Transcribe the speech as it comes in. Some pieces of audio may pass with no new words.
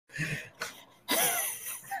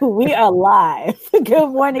We are live. Good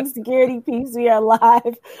morning, Security Peeps. We are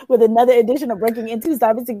live with another edition of Breaking Into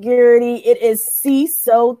Cybersecurity. It is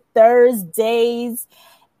CISO Thursdays.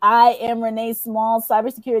 I am Renee Small,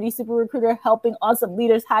 cybersecurity super recruiter, helping awesome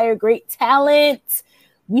leaders hire great talent.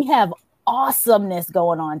 We have awesomeness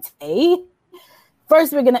going on today.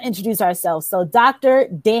 First, we're going to introduce ourselves. So, Dr.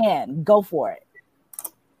 Dan, go for it.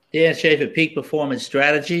 Dan Schaefer, Peak Performance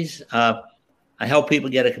Strategies. I help people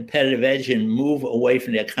get a competitive edge and move away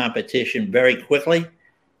from their competition very quickly,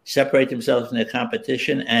 separate themselves from their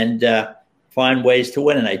competition, and find ways to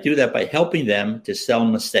win. And I do that by helping them to sell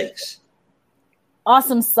mistakes.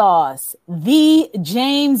 Awesome sauce. The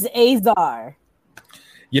James Azar.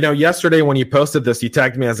 You know, yesterday when you posted this, you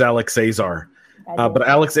tagged me as Alex Azar. But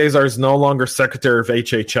Alex Azar is no longer Secretary of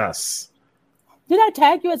HHS. Did I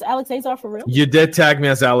tag you as Alex Azar for real? You did tag me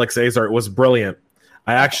as Alex Azar. It was brilliant.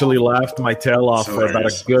 I actually laughed my tail off for about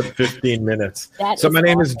a good 15 minutes. So my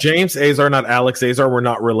name is James Azar, not Alex Azar. We're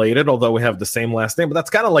not related, although we have the same last name. But that's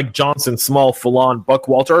kind of like Johnson, Small, Fallon,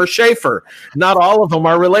 Buckwalter, or Schaefer. Not all of them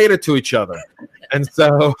are related to each other. And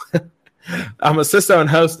so I'm a CISO and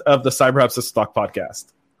host of the Cyber Hub CISO Talk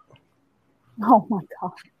podcast. Oh, my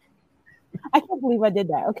God. I can't believe I did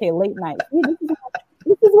that. Okay, late night.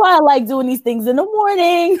 This is why I like doing these things in the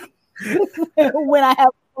morning when I have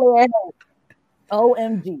clear head.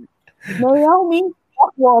 OMG. Naomi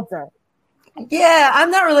Buckwalter. Yeah,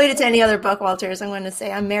 I'm not related to any other Buckwalters. I'm going to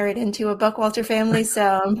say I'm married into a Buckwalter family,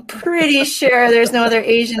 so I'm pretty sure there's no other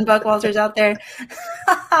Asian Buckwalters out there.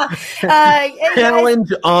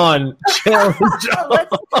 Challenge on.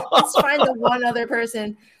 Let's find the one other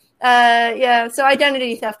person. So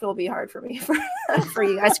identity theft will be hard for me, for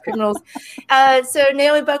you guys criminals. So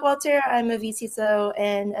Naomi Buckwalter, I'm a vCISO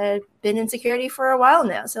and been in security for a while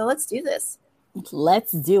now. So let's do this.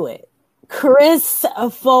 Let's do it. Chris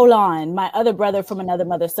Folon, my other brother from another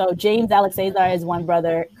mother. So James Alex Azar is one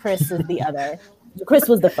brother. Chris is the other. Chris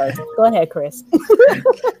was the first. Go ahead, Chris.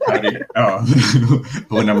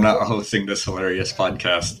 When I'm not hosting this hilarious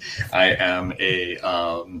podcast, I am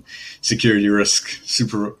a security risk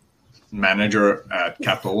super manager at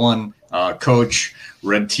Capital One, coach,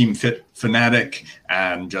 Red Team Fit fanatic,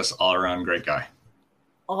 and just all-around great guy.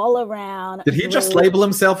 All around. Did he just label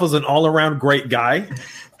himself as an all-around great guy?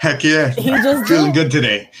 Heck yeah. He just feeling good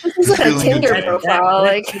today. This is like a Tinder profile.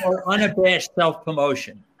 That's your unabashed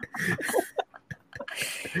self-promotion.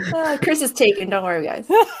 Chris is taken. Don't worry, guys.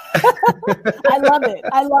 I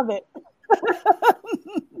love it.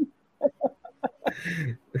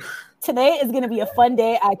 Today is going to be a fun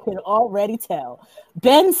day. I can already tell.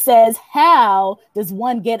 Ben says, how does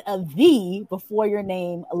one get a V before your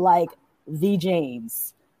name like the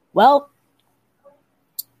James? Well,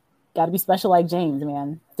 got to be special like James,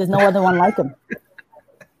 man. There's no other one like him.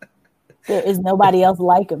 There is nobody else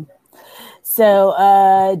like him. So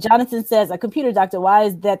Jonathan says, a computer doctor. Why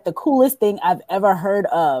is that the coolest thing I've ever heard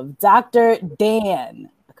of? Dr. Dan,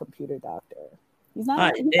 a computer doctor. He's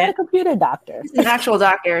not a computer doctor. He's an actual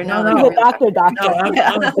doctor. No. He's a doctor. No,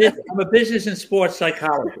 I'm a business and sports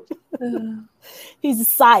psychologist. He's a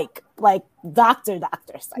psych, like doctor.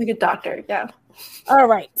 Psych. Like a doctor, yeah. All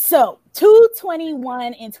right. So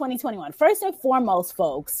 2/21 in 2021. First and foremost,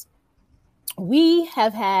 folks, we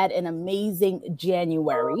have had an amazing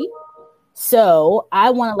January. So I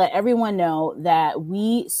want to let everyone know that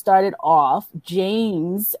we started off,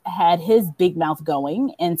 James had his big mouth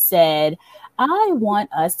going and said, I want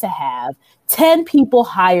us to have 10 people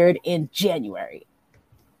hired in January.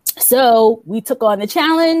 So we took on the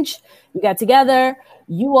challenge. We got together.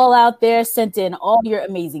 You all out there sent in all your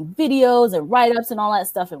amazing videos and write-ups and all that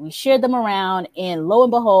stuff, and we shared them around. And lo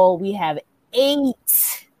and behold, we have 8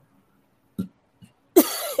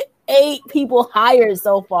 people hired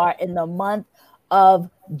so far in the month of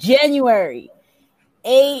January.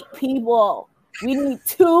 8 people. We need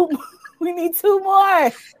 2. We need 2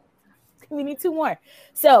 more. We need 2 more.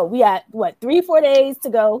 So we got 3-4 days to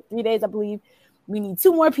go. 3 days, I believe. We need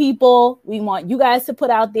 2 more people. We want you guys to put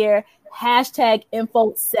out there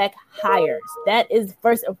 #InfoSec hires. That is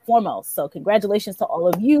first and foremost. So congratulations to all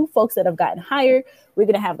of you folks that have gotten hired. We're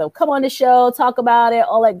going to have them come on the show, talk about it,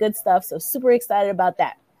 all that good stuff. So super excited about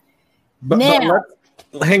that. But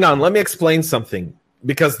hang on. Let me explain something,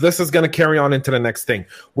 because this is going to carry on into the next thing.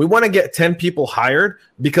 We want to get 10 people hired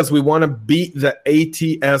because we want to beat the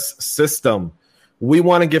ATS system. We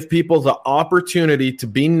want to give people the opportunity to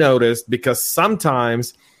be noticed, because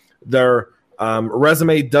sometimes their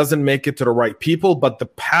resume doesn't make it to the right people. But the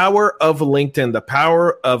power of LinkedIn, the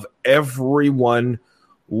power of everyone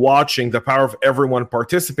watching, the power of everyone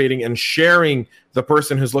participating and sharing the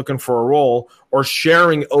person who's looking for a role or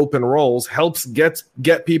sharing open roles helps get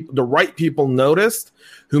people, the right people noticed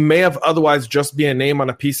who may have otherwise just be a name on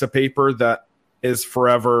a piece of paper that is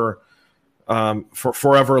forever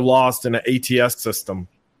lost in an ATS system.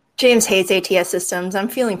 James hates ATS systems. I'm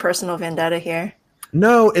feeling personal vendetta here.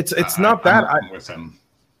 No, it's not that. I'm with him.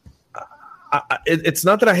 It's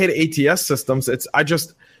not that I hate ATS systems.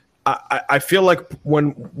 I feel like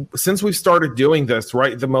since we've started doing this,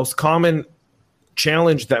 right, the most common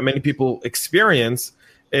challenge that many people experience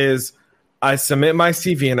is I submit my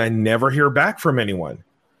CV and I never hear back from anyone,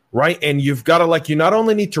 right? And you've got to you not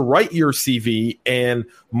only need to write your CV and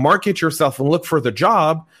market yourself and look for the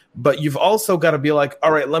job, but you've also got to be like,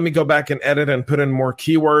 all right, let me go back and edit and put in more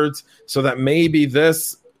keywords so that maybe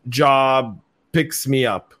this job picks me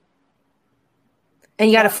up.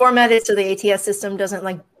 And you got to format it so the ATS system doesn't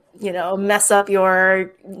mess up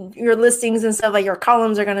your listings and stuff. Like your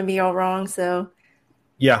columns are going to be all wrong. So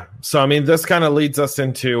yeah. So I mean, this kind of leads us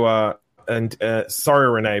into sorry,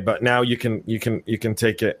 Renee, but now you can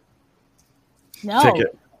take it. No, take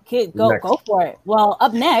it. Kid, go for it. Well,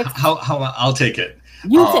 up next, how I'll take it.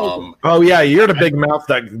 You take it. Oh yeah, you're the big mouth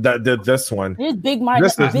that did this one. Here's big Mark.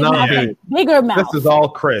 This is not bigger mouth. This is all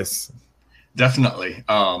Chris. Definitely.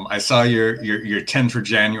 I saw your 10 for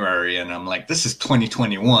January and I'm like, this is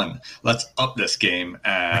 2021. Let's up this game.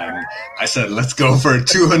 And I said, let's go for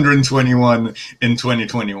 221 in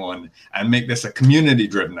 2021 and make this a community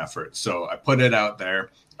driven effort. So I put it out there.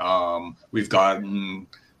 We've gotten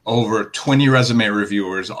over 20 resume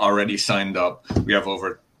reviewers already signed up. We have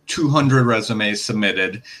over 200 resumes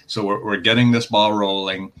submitted. So we're getting this ball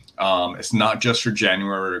rolling. It's not just for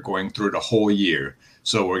January, we're going through the whole year.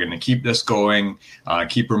 So we're going to keep this going,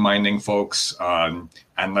 keep reminding folks, and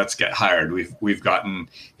let's get hired. We've gotten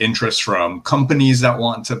interest from companies that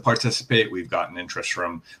want to participate. We've gotten interest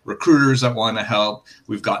from recruiters that want to help.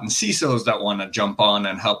 We've gotten CISOs that want to jump on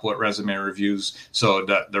and help with resume reviews. So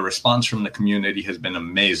the response from the community has been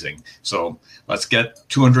amazing. So let's get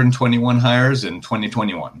 221 hires in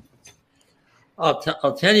 2021.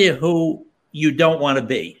 I'll tell you who you don't want to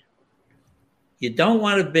be. You don't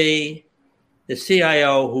want to be the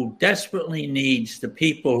CIO who desperately needs the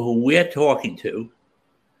people who we're talking to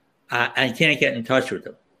and can't get in touch with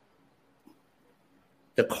them.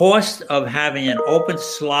 The cost of having an open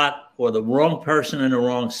slot or the wrong person in the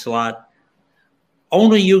wrong slot,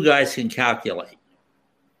 only you guys can calculate.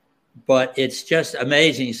 But it's just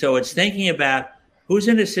amazing. So it's thinking about who's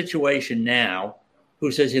in a situation now who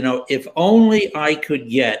says, if only I could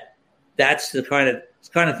get, that's the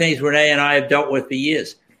kind of things Renee and I have dealt with for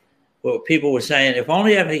years. Well, people were saying, if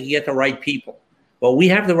only I could get the right people. Well, we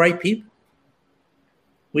have the right people.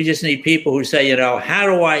 We just need people who say,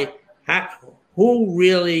 who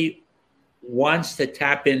really wants to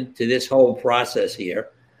tap into this whole process here?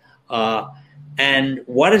 And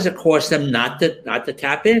what does it cost them not to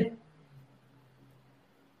tap in?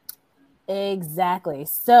 Exactly.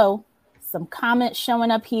 So some comments showing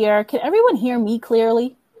up here. Can everyone hear me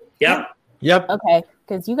clearly? Yep. Okay.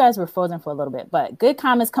 Because you guys were frozen for a little bit, but good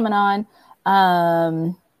comments coming on.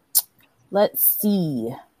 Let's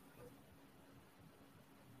see.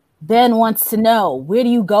 Ben wants to know, where do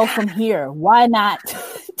you go from here? Why not?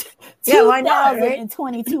 Why not?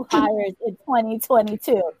 2022 hires in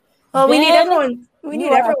 2022. Well, Ben, we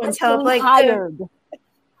need everyone's help. Like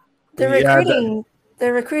the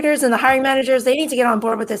recruiters and the hiring managers, they need to get on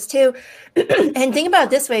board with this too. And think about it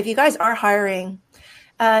this way: if you guys are hiring,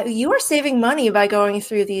 you are saving money by going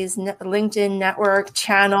through these LinkedIn network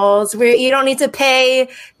channels where you don't need to pay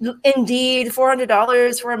Indeed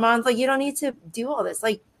 $400 for a month. Like, you don't need to do all this.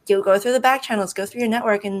 Like, you'll go through the back channels, go through your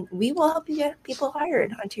network, and we will help you get people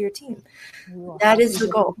hired onto your team. That is the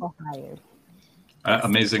goal.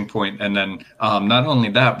 Amazing point. And then not only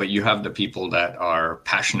that, but you have the people that are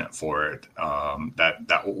passionate for it,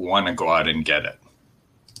 that want to go out and get it.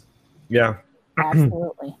 Yeah.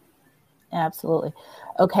 Absolutely.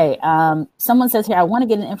 Okay. Someone says here, I want to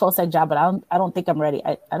get an InfoSec job, but I don't think I'm ready.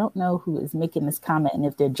 I don't know who is making this comment and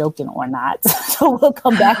if they're joking or not. So we'll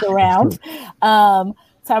come back around.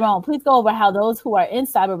 Tyrone, please go over how those who are in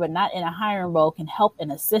cyber but not in a hiring role can help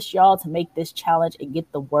and assist y'all to make this challenge and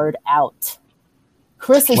get the word out.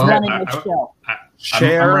 Chris is running the show.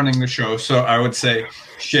 I'm running the show. So I would say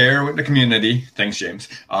share with the community. Thanks, James.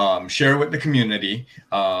 Share with the community.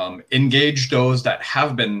 Engage those that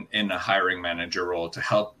have been in a hiring manager role to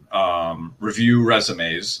help review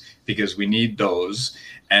resumes, because we need those.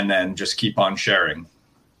 And then just keep on sharing.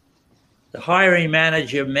 The hiring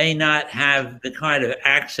manager may not have the kind of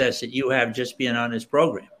access that you have just being on this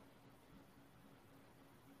program.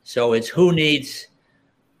 So it's who needs,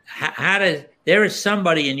 there is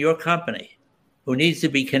somebody in your company who needs to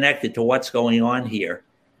be connected to what's going on here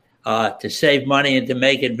to save money and to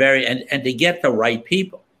make it and to get the right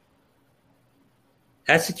people.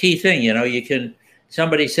 That's the key thing.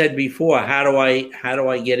 Somebody said before, how do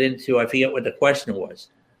I get into, I forget what the question was.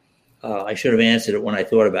 I should have answered it when I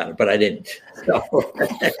thought about it, but I didn't. So.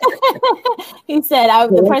 He said,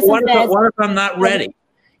 what if I'm not ready?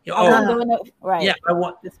 Right. Yeah,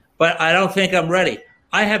 but I don't think I'm ready.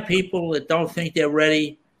 I have people that don't think they're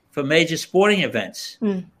ready for major sporting events.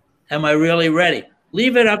 Am I really ready?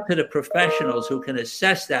 Leave it up to the professionals who can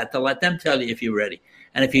assess that to let them tell you if you're ready.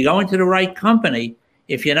 And if you go into the right company,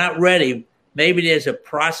 if you're not ready, maybe there's a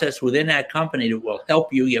process within that company that will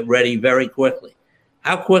help you get ready very quickly.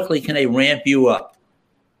 How quickly can they ramp you up?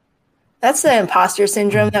 That's the imposter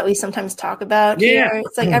syndrome that we sometimes talk about here.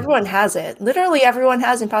 It's like everyone has it. Literally everyone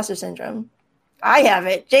has imposter syndrome. I have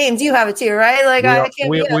it. James, you have it too, right? Like I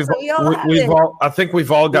think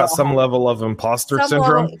we've all got some level of imposter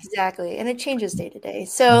syndrome. Exactly. And it changes day to day.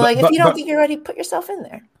 So if you don't think you're ready, put yourself in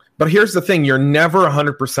there. But here's the thing. You're never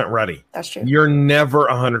 100% ready. That's true. You're never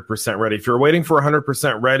 100% ready. If you're waiting for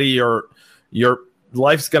 100% ready, your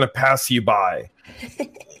life's going to pass you by.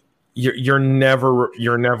 You're never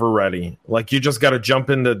ready. Like you just got to jump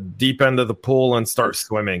in the deep end of the pool and start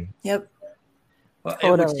swimming. Yep. Well,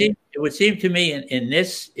 it would seem to me in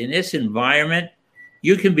this environment,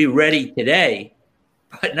 you can be ready today,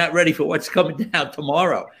 but not ready for what's coming down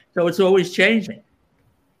tomorrow. So it's always changing.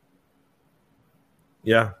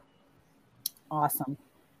 Yeah. Awesome.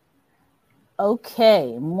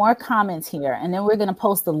 Okay, more comments here, and then we're going to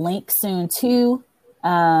post the link soon too.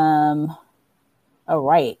 All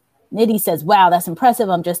right. Nidhi says, wow, that's impressive.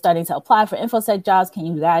 I'm just starting to apply for InfoSec jobs. Can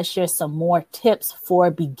you guys share some more tips for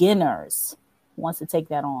beginners? Who wants to take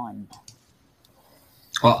that on?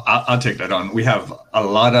 Well, I'll take that on. We have a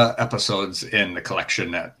lot of episodes in the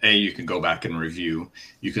collection that you can go back and review.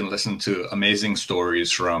 You can listen to amazing stories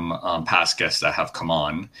from past guests that have come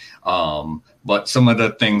on. But some of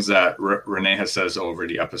the things that Renee has says over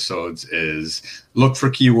the episodes is look for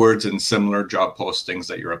keywords in similar job postings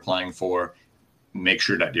that you're applying for. Make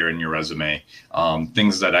sure that you're in your resume.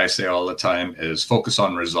 Things that I say all the time is focus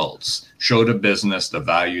on results. Show the business the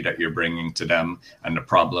value that you're bringing to them and the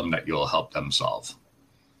problem that you'll help them solve.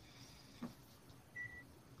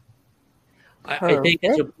 I think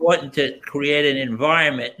it's important to create an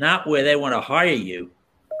environment, not where they want to hire you,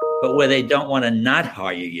 but where they don't want to not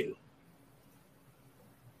hire you.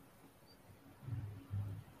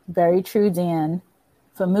 Very true, Dan.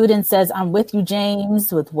 Famudin says, I'm with you,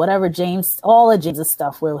 James, with whatever James, all of James's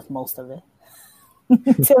stuff. We're with most of it.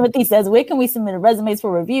 Timothy says, where can we submit resumes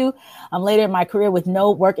for review? I'm later in my career with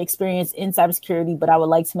no work experience in cybersecurity, but I would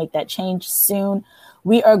like to make that change soon.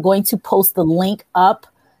 We are going to post the link up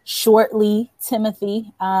shortly,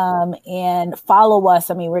 Timothy, and follow us.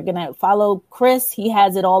 I mean, we're going to follow Chris. He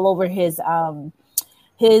has it all over his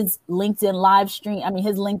LinkedIn live stream. I mean,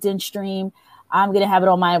 his LinkedIn stream. I'm going to have it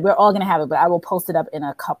on mine. We're all going to have it, but I will post it up in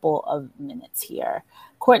a couple of minutes here.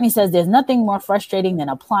 Courtney says, there's nothing more frustrating than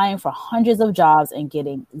applying for hundreds of jobs and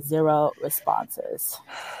getting 0 responses.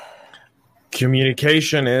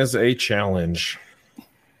 Communication is a challenge.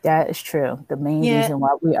 That is true. The main reason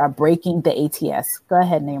why we are breaking the ATS. Go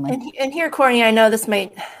ahead, Naomi. And here, Courtney, I know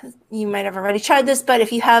you might have already tried this, but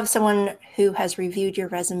if you have someone who has reviewed your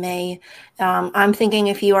resume, I'm thinking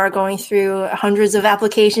if you are going through hundreds of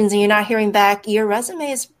applications and you're not hearing back, your resume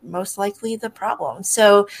is most likely the problem.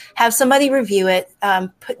 So have somebody review it,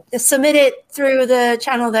 submit it through the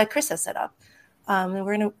channel that Chris has set up. And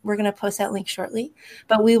we're gonna post that link shortly,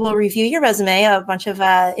 but we will review your resume, a bunch of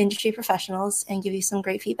industry professionals, and give you some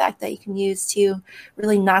great feedback that you can use to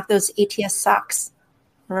really knock those ATS socks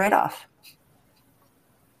right off.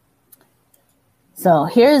 So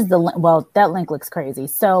here's that link looks crazy.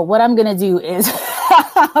 So what I'm gonna do is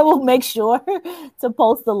I will make sure to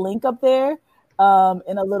post the link up there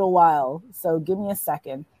in a little while. So give me a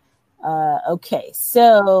second. Okay,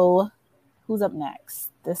 so who's up next?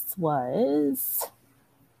 This was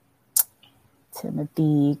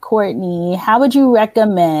Timothy. Courtney, how would you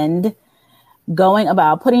recommend going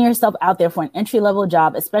about putting yourself out there for an entry-level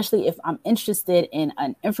job, especially if I'm interested in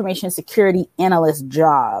an information security analyst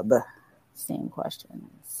job? Same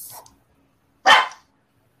questions.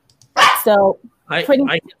 So I can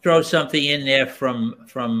throw something in there from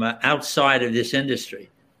outside of this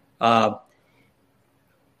industry.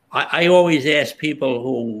 I always ask people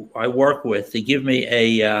who I work with to give me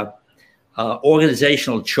a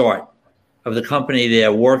organizational chart of the company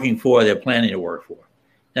they're working for, they're planning to work for.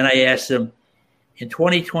 Then I ask them, in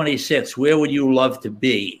 2026, where would you love to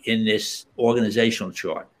be in this organizational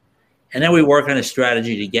chart? And then we work on a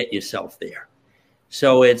strategy to get yourself there.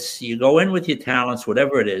 So it's, you go in with your talents,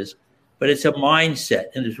 whatever it is, but it's a mindset.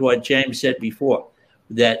 And it's what James said before,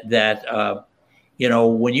 that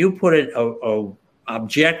when you put a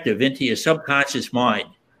objective into your subconscious mind,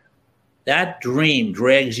 that dream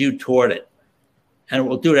drags you toward it. And it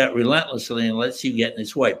will do that relentlessly and lets you get in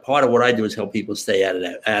its way. Part of what I do is help people stay out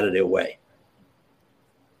of their way.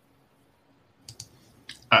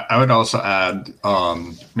 I would also add,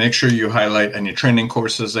 make sure you highlight any training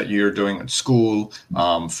courses that you're doing at school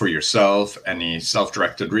for yourself, any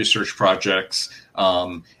self-directed research projects,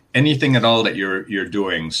 anything at all that you're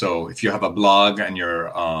doing. So if you have a blog and you're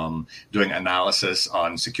doing analysis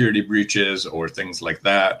on security breaches or things like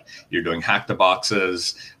that, you're doing hack the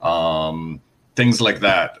boxes, things like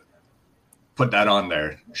that, put that on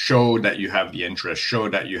there. Show that you have the interest, show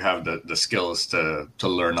that you have the skills to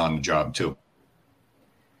learn on the job too.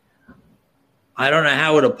 I don't know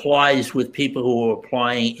how it applies with people who are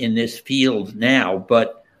applying in this field now,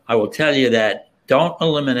 but I will tell you that don't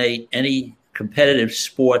eliminate any competitive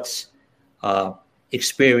sports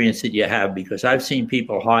experience that you have, because I've seen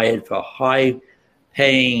people hired for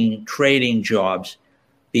high-paying trading jobs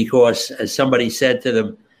because, as somebody said to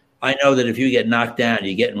them, I know that if you get knocked down,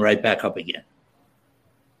 you're getting right back up again.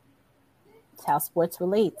 That's how sports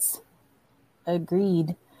relates.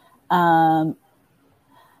 Agreed.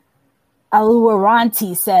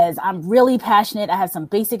 Aluwaranti says, I'm really passionate. I have some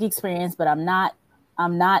basic experience, but I'm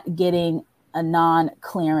not getting a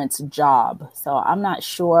non-clearance job. So I'm not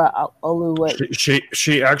sure.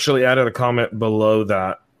 She actually added a comment below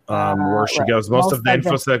that where she goes, most of the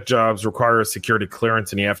InfoSec jobs require a security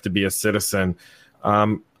clearance and you have to be a citizen.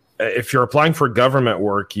 If you're applying for government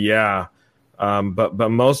work, yeah.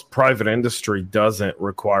 But most private industry doesn't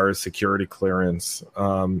require security clearance.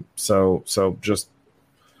 So just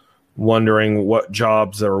wondering what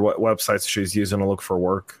jobs or what websites she's using to look for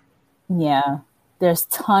work. Yeah, there's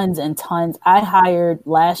tons and tons. I hired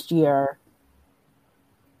last year,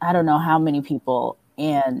 I don't know how many people,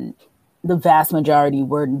 and the vast majority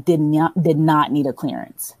did not need a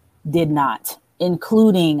clearance. Did not,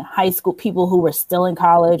 including high school people who were still in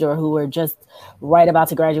college or who were just right about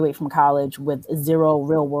to graduate from college with zero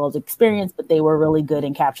real world experience, but they were really good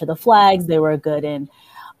in capture the flags. They were good in,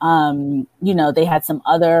 they had some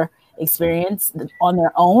other experience on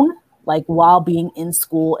their own, like while being in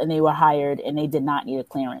school, and they were hired and they did not need a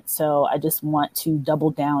clearance. So I just want to double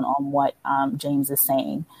down on what James is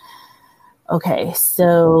saying. Okay,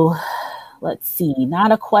 so let's see.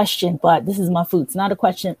 Not a question, but this is my food. It's not a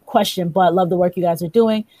question, but love the work you guys are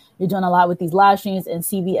doing. You're doing a lot with these live streams and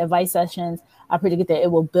CV advice sessions. I predict that it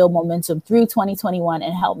will build momentum through 2021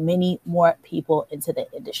 and help many more people into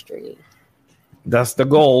the industry. That's the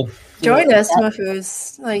goal. Join us,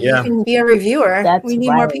 Mahfouz. You can be a reviewer. We need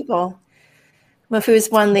more people.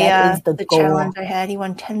 Mahfouz won the challenge I had. He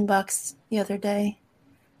won $10 the other day.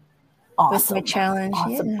 Awesome. With my challenge.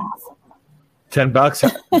 Awesome.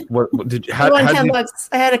 $10. What did you? I won $10.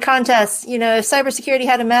 I had a contest. If cybersecurity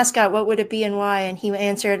had a mascot, what would it be and why? And he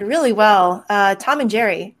answered really well. Tom and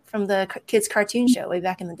Jerry from the kids' cartoon show way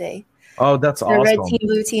back in the day. Oh, that's awesome. Red team,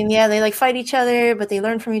 blue team. Yeah, they fight each other, but they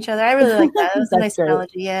learn from each other. I really like that. That was a nice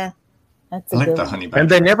analogy. Yeah. I like the honey badger. And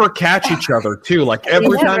they never catch each other, too. Like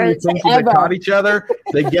every time you think they caught each other,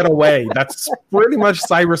 they get away. That's pretty much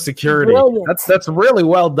cybersecurity. Brilliant. That's really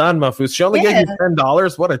well done, Mahfouz. She only gave you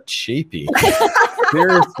 $10. What a cheapie.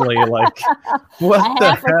 Seriously, what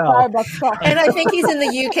the hell? And I think he's in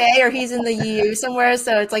the UK or he's in the EU somewhere,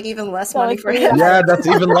 so it's even less money for him. Yeah, that's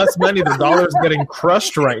even less money. The dollar's getting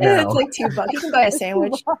crushed right now. It's $2. You can buy a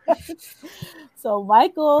sandwich. So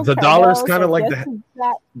Michael, the dollar's kind of like the.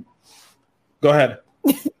 Go ahead.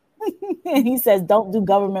 He says, "Don't do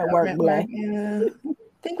government work." Yeah.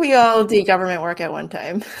 I think we all do government work at one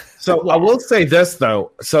time. So I will say this,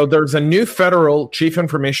 though. So there's a new federal chief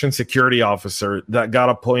information security officer that got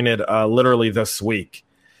appointed literally this week.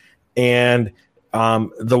 And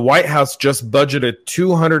the White House just budgeted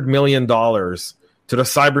 $200 million to the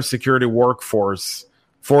cybersecurity workforce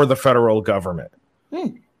for the federal government.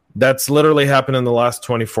 That's literally happened in the last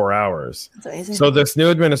 24 hours. So this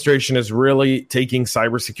new administration is really taking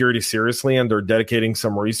cybersecurity seriously, and they're dedicating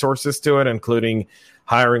some resources to it, including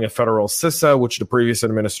hiring a federal CISA, which the previous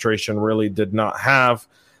administration really did not have.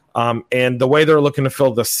 And the way they're looking to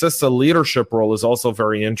fill the CISA leadership role is also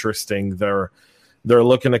very interesting. They're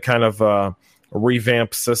looking to kind of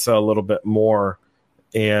revamp CISA a little bit more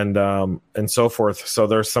and so forth. So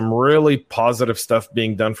there's some really positive stuff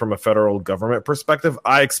being done from a federal government perspective.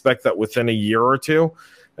 I expect that within a year or two,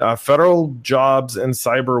 federal jobs in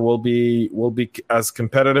cyber will be as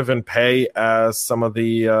competitive in pay as some of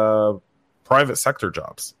the private sector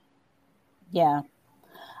jobs. Yeah.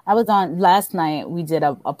 I was on last night. We did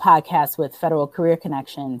a podcast with Federal Career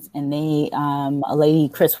Connections, and they, a lady,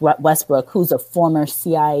 Chris Westbrook, who's a former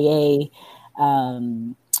CIA,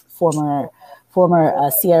 former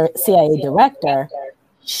CIA director.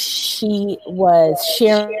 She was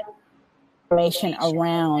sharing information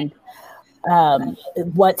around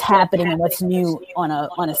what's happening and what's new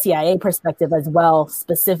on a CIA perspective as well,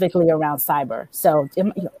 specifically around cyber. So,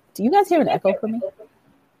 do you guys hear an echo from me?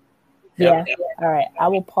 Yeah. All right. I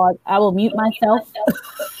will pause. I will mute myself.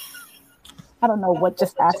 I don't know what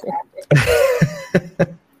just happened.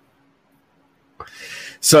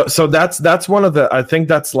 So that's one of the, I think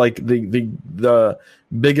that's like the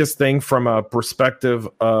biggest thing from a perspective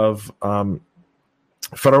of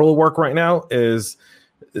federal work right now is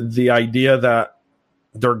the idea that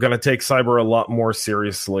they're going to take cyber a lot more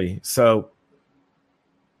seriously. So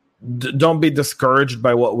don't be discouraged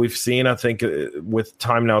by what we've seen. I think with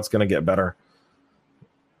time now, it's going to get better.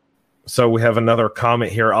 So we have another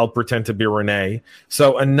comment here. I'll pretend to be Renee.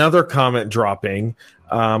 So another comment dropping.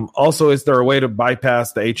 Also, is there a way to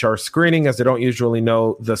bypass the HR screening, as they don't usually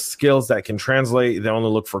know the skills that can translate? They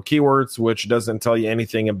only look for keywords, which doesn't tell you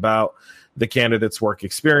anything about the candidate's work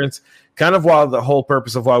experience. Kind of why the whole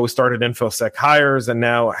purpose of why we started InfoSec Hires and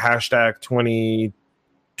now hashtag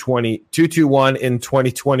 221 in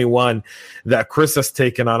 2021 that Chris has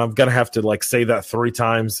taken on. I'm going to have to say that 3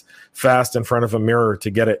 times fast in front of a mirror to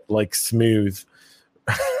get it smooth.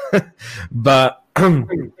 But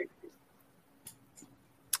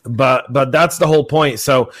that's the whole point.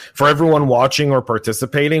 So for everyone watching or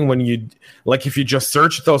participating, when you if you just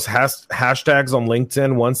search those hashtags on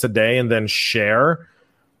LinkedIn once a day and then share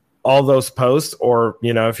all those posts, or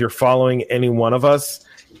if you're following any one of us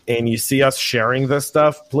and you see us sharing this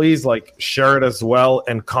stuff, please share it as well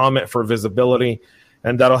and comment for visibility,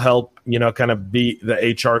 and that'll help kind of beat the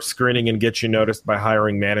HR screening and get you noticed by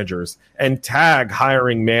hiring managers, and tag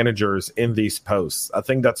hiring managers in these posts. I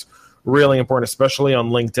think that's really important, especially on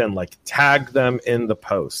LinkedIn. Tag them in the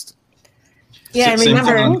post. Yeah, and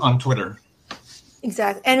remember on Twitter.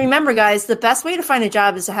 Exactly. And remember, guys, the best way to find a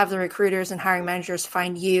job is to have the recruiters and hiring managers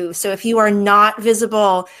find you. So if you are not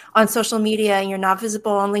visible on social media and you're not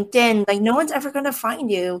visible on LinkedIn, no one's ever going to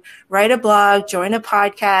find you. Write a blog, join a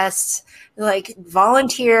podcast,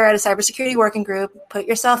 volunteer at a cybersecurity working group, put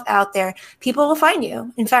yourself out there. People will find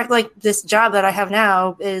you. In fact, this job that I have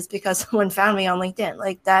now is because someone found me on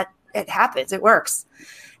LinkedIn. That, it happens. It works.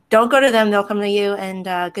 Don't go to them. They'll come to you, and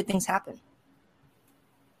good things happen.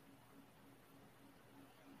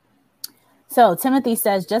 So Timothy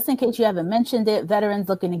says, just in case you haven't mentioned it, veterans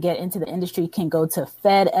looking to get into the industry can go to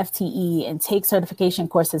Fed FTE and take certification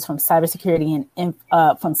courses from cybersecurity and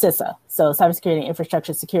from CISA, so Cybersecurity and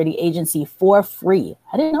Infrastructure Security Agency, for free.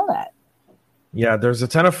 I didn't know that. Yeah, there's a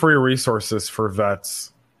ton of free resources for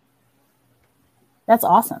vets. That's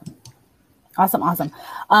awesome. Awesome.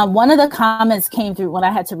 One of the comments came through when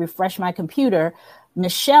I had to refresh my computer.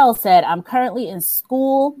 Michelle said, I'm currently in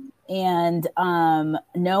school and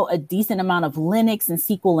know a decent amount of Linux and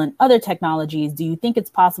SQL and other technologies. Do you think it's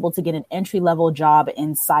possible to get an entry-level job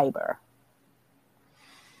in cyber?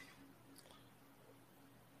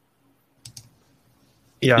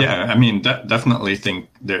 Yeah. I mean, definitely think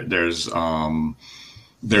there's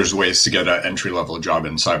ways to get an entry-level job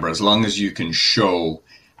in cyber, as long as you can show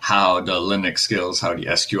how the Linux skills, how the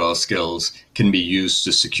SQL skills can be used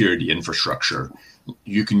to secure the infrastructure.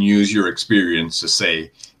 You can use your experience to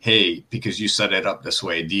say, hey, because you set it up this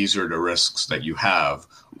way, these are the risks that you have,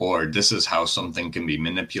 or this is how something can be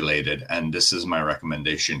manipulated, and this is my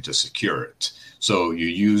recommendation to secure it. So you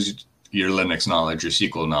use your Linux knowledge, your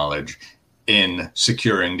SQL knowledge in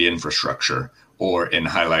securing the infrastructure or in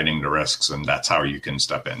highlighting the risks, and that's how you can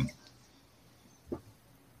step in.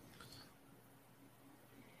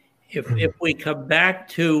 If we come back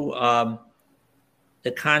to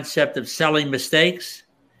the concept of selling mistakes,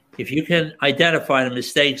 if you can identify the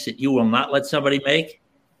mistakes that you will not let somebody make,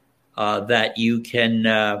 that you can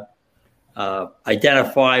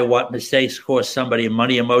identify what mistakes cost somebody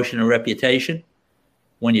money, emotion, and reputation.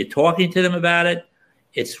 When you're talking to them about it,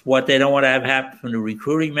 it's what they don't want to have happen from the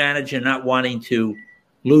recruiting manager not wanting to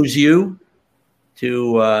lose you,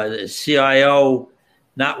 to the CIO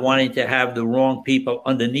not wanting to have the wrong people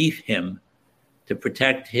underneath him to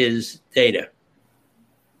protect his data.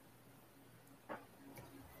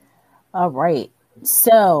 All right.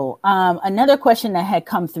 So another question that had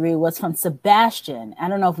come through was from Sebastian. I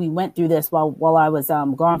don't know if we went through this while I was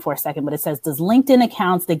gone for a second, but it says, does LinkedIn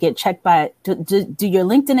accounts that get checked by, do your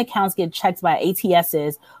LinkedIn accounts get checked by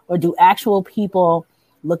ATSs, or do actual people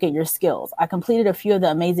look at your skills? I completed a few of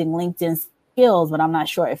the amazing LinkedIn skills, but I'm not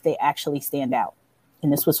sure if they actually stand out.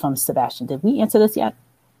 And this was from Sebastian. Did we answer this yet?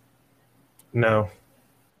 No.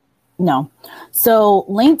 So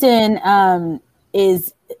LinkedIn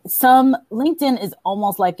LinkedIn is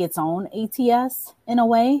almost like its own ATS in a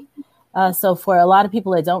way. So for a lot of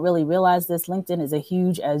people that don't really realize this, LinkedIn is a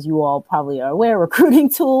huge, as you all probably are aware, recruiting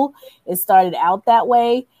tool. It started out that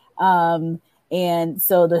way. And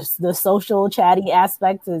so the social chatty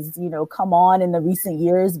aspect is, come on in the recent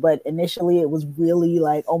years, but initially it was really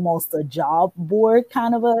like almost a job board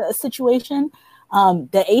kind of a situation.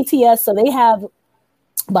 The ATS, so they have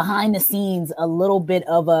behind the scenes a little bit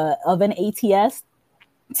of an ATS.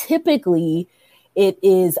 Typically it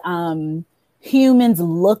is humans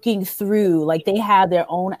looking through, like they have their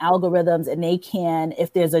own algorithms, and they can,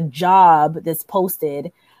 if there's a job that's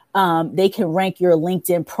posted, they can rank your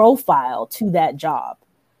LinkedIn profile to that job.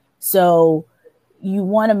 So you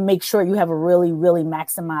want to make sure you have a really, really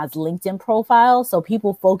maximized LinkedIn profile. So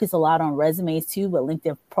people focus a lot on resumes too, but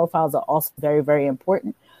LinkedIn profiles are also very, very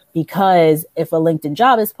important, because if a LinkedIn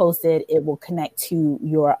job is posted, it will connect to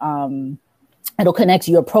your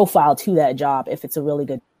profile to that job if it's a really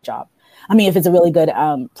good job. If it's a really good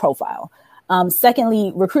profile.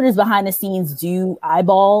 Secondly, recruiters behind the scenes do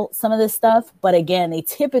eyeball some of this stuff, but again, they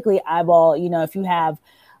typically eyeball, if you have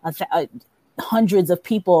hundreds of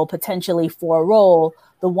people potentially for a role,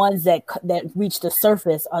 the ones that reach the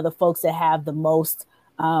surface are the folks that have the most,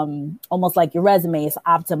 almost like your resume is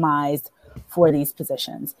optimized for these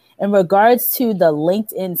positions. In regards to the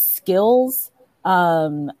LinkedIn skills,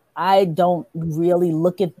 I don't really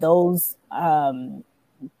look at those,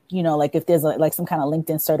 like if there's like some kind of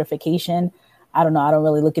LinkedIn certification, I don't know. I don't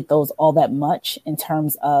really look at those all that much in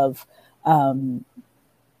terms of,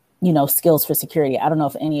 skills for security. I don't know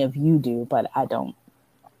if any of you do, but I don't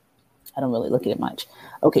really look at it much.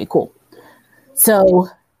 Okay, cool. So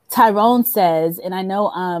Tyrone says, and I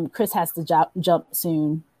know Chris has to jump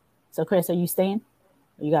soon. So Chris, are you staying?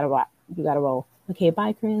 You gotta roll. Okay,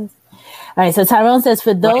 bye, Chris. All right. So Tyrone says,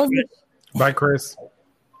 Bye, Chris.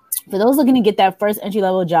 For those looking to get that first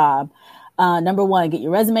entry-level job, number 1, get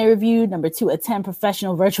your resume reviewed. Number 2, attend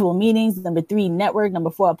professional virtual meetings. Number 3, network. Number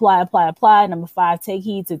 4, apply. Number 5, take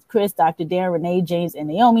heed to Chris, Dr. Darren, Renee, James, and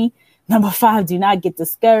Naomi. Number 5, do not get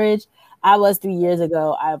discouraged. I was 3 years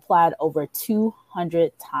ago. I applied over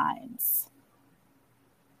 200 times.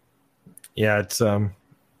 Yeah, it's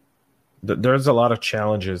there's a lot of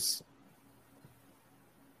challenges.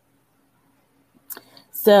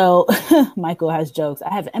 So Michael has jokes.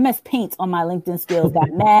 I have MS Paint on my LinkedIn skills.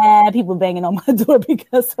 Got mad people banging on my door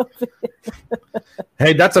because of it.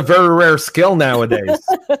 Hey, that's a very rare skill nowadays.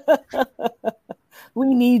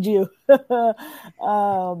 We need you.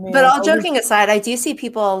 Oh, man. But all joking aside, I do see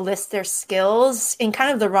people list their skills in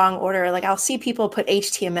kind of the wrong order. Like I'll see people put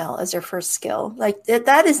HTML as their first skill. Like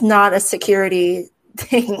that is not a security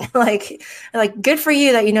thing. like good for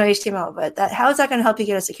you that you know HTML, but how is that going to help you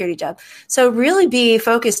get a security job? So really be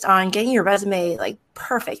focused on getting your resume like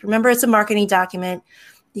perfect. Remember, it's a marketing document.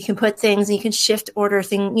 You can put things and you can order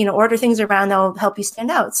things around that will help you stand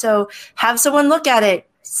out. So have someone look at it,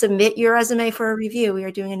 submit your resume for a review. We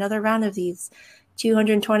are doing another round of these,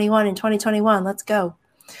 221 in 2021. Let's go.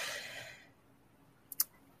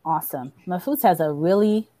 Awesome. Mahfouz has a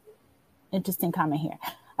really interesting comment here.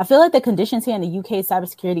 I feel like the conditions here in the UK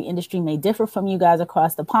cybersecurity industry may differ from you guys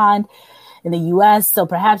across the pond in the US. So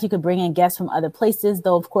perhaps you could bring in guests from other places,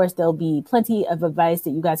 though, of course, there'll be plenty of advice that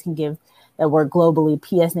you guys can give that work globally.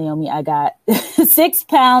 P.S. Naomi, I got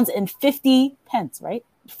 £6.50, right?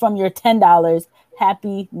 From your $10.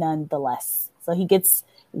 Happy nonetheless. So he gets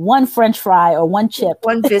one French fry or one chip.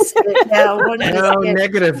 One biscuit. Yeah, one biscuit. No,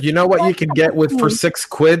 negative. You know what you can get for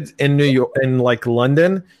 £6 in New York, in like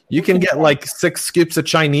London? You can get like 6 scoops of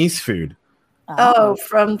Chinese food. Oh,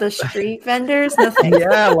 from the street vendors? Nothing.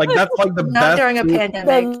 Yeah, like that's like the Not best. Not during a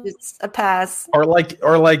pandemic. It's a pass. Or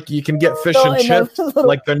like you can get fish and chips,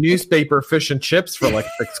 like the newspaper fish and chips for like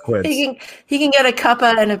 £6. He can get a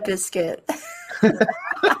cuppa and a biscuit.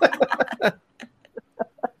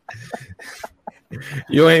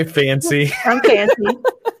 You ain't fancy. I'm fancy.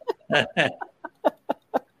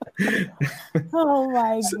 Oh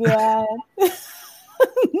my God.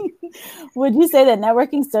 Would you say that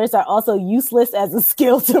networking certs are also useless as a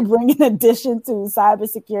skill to bring in addition to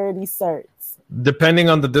cybersecurity certs? Depending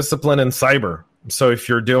on the discipline in cyber. So if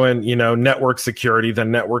you're doing, network security,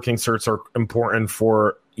 then networking certs are important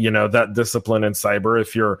for, that discipline in cyber.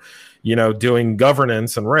 If you're, doing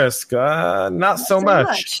governance and risk, not so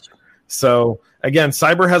much. So again,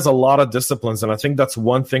 cyber has a lot of disciplines. And I think that's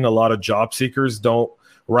one thing a lot of job seekers don't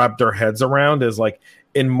wrap their heads around is like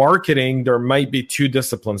in marketing, there might be two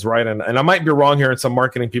disciplines, right? And I might be wrong here. And some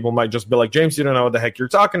marketing people might just be like, James, you don't know what the heck you're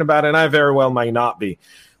talking about. And I very well might not be.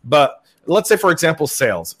 But let's say, for example,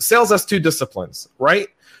 sales. Sales has two disciplines, right?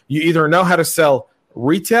 You either know how to sell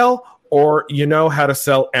retail or you know how to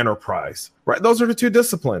sell enterprise, right? Those are the two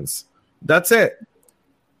disciplines. That's it.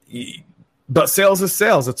 But sales is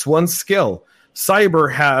sales. It's one skill.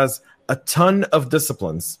 Cyber has a ton of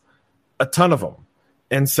disciplines, a ton of them.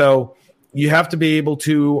 And so you have to be able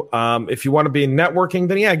to, if you want to be in networking,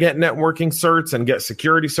 then get networking certs and get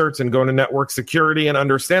security certs and go into network security and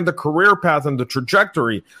understand the career path and the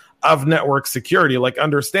trajectory of network security. Like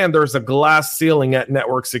understand there's a glass ceiling at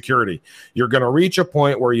network security. You're going to reach a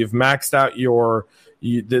point where you've maxed out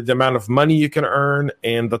the amount of money you can earn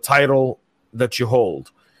and the title that you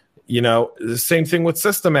hold. The same thing with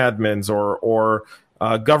system admins or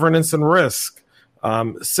governance and risk.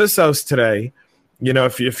 CISOs today,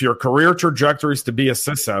 if your career trajectory is to be a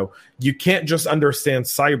CISO, you can't just understand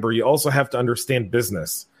cyber. You also have to understand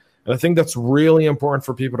business. And I think that's really important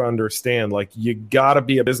for people to understand. Like, you got to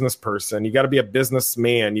be a business person. You got to be a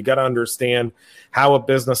businessman. You got to understand how a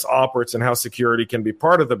business operates and how security can be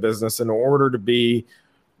part of the business in order to be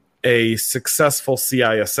a successful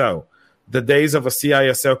CISO. The days of a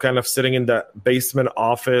CISO kind of sitting in that basement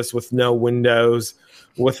office with no windows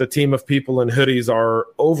with a team of people in hoodies are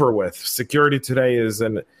over with. Security today is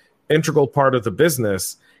an integral part of the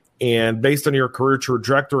business. And based on your career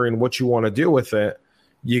trajectory and what you want to do with it,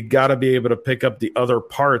 you got to be able to pick up the other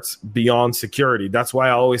parts beyond security. That's why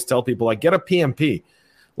I always tell people, like, get a PMP.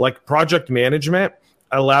 Like, project management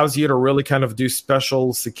allows you to really kind of do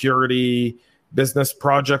special security business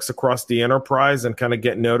projects across the enterprise and kind of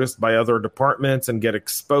get noticed by other departments and get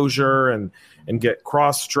exposure and get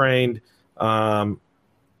cross-trained.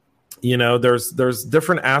 There's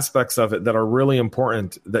different aspects of it that are really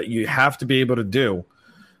important that you have to be able to do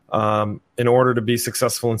in order to be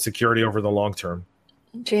successful in security over the long term.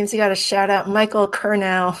 James, you got to shout out Michael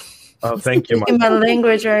Kernow. Oh, thank you, Michael. In my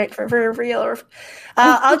language, right? For real.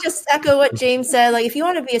 I'll just echo what James said. Like, if you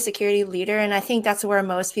want to be a security leader, and I think that's where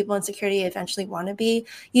most people in security eventually want to be,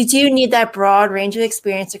 you do need that broad range of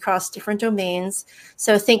experience across different domains.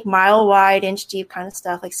 So think mile wide, inch deep kind of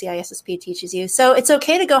stuff like CISSP teaches you. So it's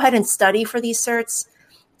okay to go ahead and study for these certs.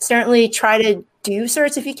 Certainly try to do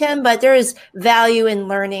certs if you can, but there is value in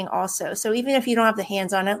learning also. So even if you don't have the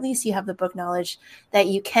hands-on, at least you have the book knowledge that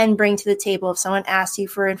you can bring to the table if someone asks you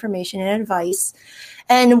for information and advice.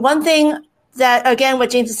 And one thing that, again, what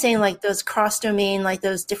James is saying, like those cross-domain, like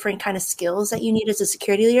those different kind of skills that you need as a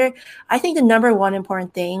security leader, I think the number one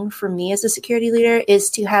important thing for me as a security leader is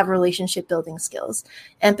to have relationship building skills,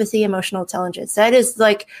 empathy, emotional intelligence. That is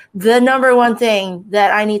like the number one thing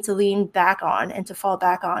that I need to lean back on and to fall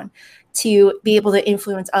back on to be able to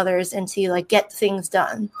influence others and to like get things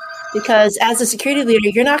done. Because as a security leader,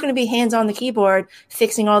 you're not going to be hands on the keyboard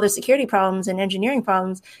fixing all the security problems and engineering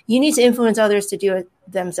problems. You need to influence others to do it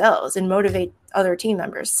themselves and motivate other team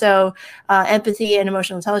members. So empathy and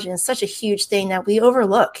emotional intelligence is such a huge thing that we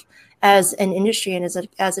overlook as an industry and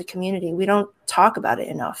as a community. We don't talk about it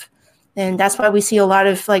enough. And that's why we see a lot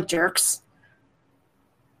of like jerks.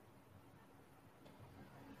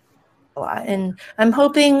 A lot. And I'm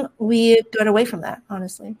hoping we get away from that,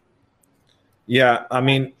 honestly. Yeah, I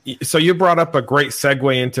mean, so you brought up a great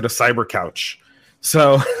segue into the cyber couch.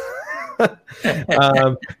 So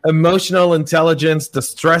emotional intelligence, the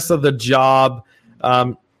stress of the job.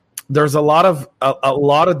 There's a lot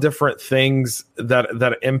of different things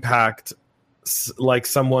that impact like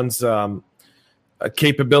someone's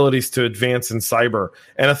capabilities to advance in cyber.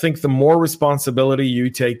 And I think the more responsibility you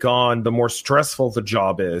take on, the more stressful the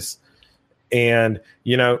job is. And,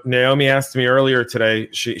 you know, Naomi asked me earlier today,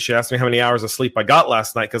 she asked me how many hours of sleep I got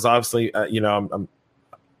last night. Cause obviously,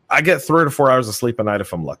 I get 3 to 4 hours of sleep a night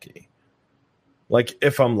if I'm lucky. Like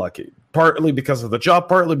if I'm lucky, partly because of the job,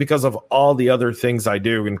 partly because of all the other things I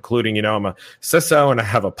do, including, you know, I'm a CISO and I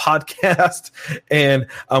have a podcast and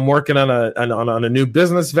I'm working on a new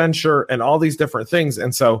business venture and all these different things.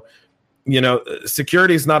 And so, you know,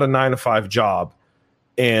 security is not a 9-to-5 job.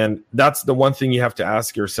 And that's the one thing you have to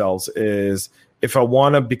ask yourselves is, if I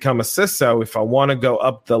want to become a CISO, if I want to go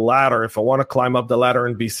up the ladder, if I want to climb up the ladder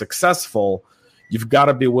and be successful, you've got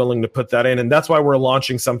to be willing to put that in. And that's why we're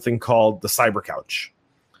launching something called the Cyber Couch.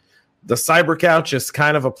 The Cyber Couch is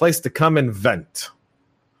kind of a place to come and vent.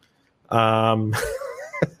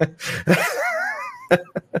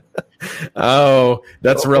 Oh,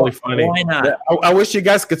 that's really funny. Why not? I wish you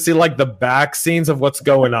guys could see like the back scenes of what's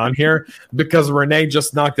going on here, because Renee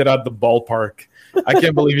just knocked it out of the ballpark. I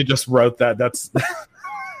can't believe you just wrote that. That's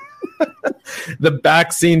the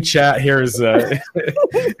back scene chat here is it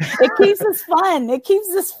keeps us fun. It keeps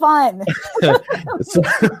us fun. So,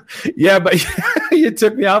 yeah, but you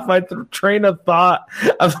took me off my train of thought.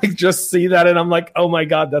 I like just see that and I'm like, oh my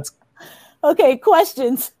God, that's okay.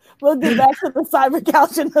 Questions. We'll get back to the cyber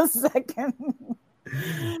couch in a second.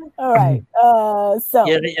 All right. So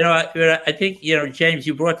I think James,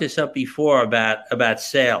 you brought this up before about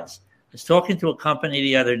sales. I was talking to a company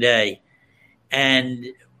the other day, and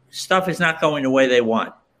stuff is not going the way they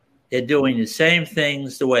want. They're doing the same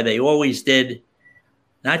things the way they always did,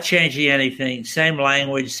 not changing anything, same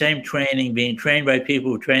language, same training, being trained by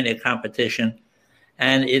people who train their competition.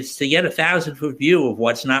 And it's to get a 1,000-foot view of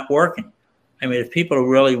what's not working. I mean, if people are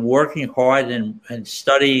really working hard and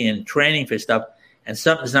studying and training for stuff, and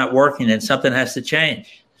something's not working, then something has to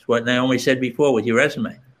change. It's what Naomi said before with your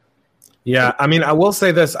resume. Yeah, I mean, I will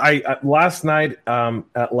say this. I last night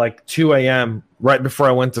at like 2 a.m., right before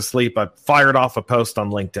I went to sleep, I fired off a post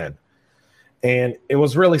on LinkedIn. And it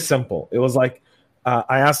was really simple. It was like,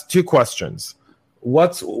 I asked 2 questions.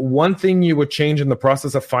 What's one thing you would change in the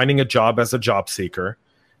process of finding a job as a job seeker?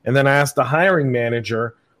 And then I asked the hiring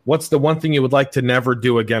manager, what's the one thing you would like to never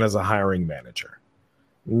do again as a hiring manager?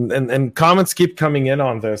 And comments keep coming in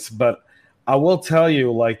on this, but I will tell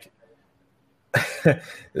you, like,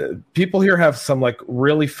 people here have some like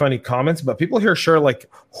really funny comments, but people here share like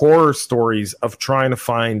horror stories of trying to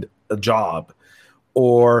find a job,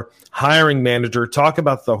 or hiring manager talk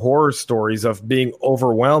about the horror stories of being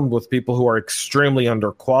overwhelmed with people who are extremely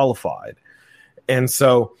underqualified. And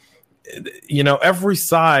so, every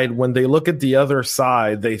side, when they look at the other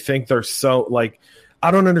side, they think they're so like, I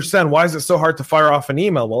don't understand. Why is it so hard to fire off an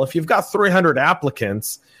email? Well, if you've got 300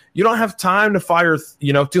 applicants, you don't have time to fire,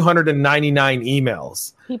 299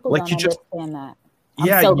 emails. People like don't you just understand that.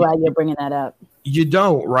 I'm so glad you're bringing that up. You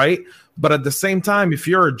don't, right? But at the same time, if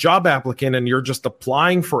you're a job applicant and you're just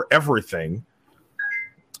applying for everything,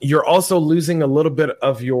 you're also losing a little bit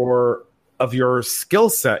of your skill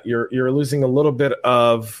set. You're losing a little bit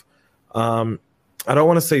of I don't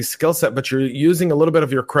want to say skill set, but you're using a little bit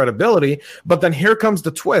of your credibility. But then here comes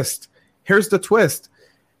the twist. Here's the twist.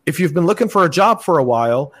 If you've been looking for a job for a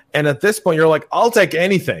while, and at this point you're like, I'll take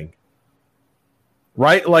anything,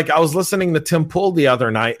 right? Like I was listening to Tim Pool the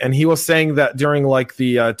other night, and he was saying that during like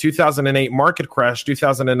the 2008 market crash,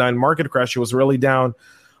 2009 market crash, he was really down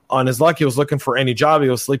on his luck. He was looking for any job. He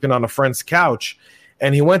was sleeping on a friend's couch,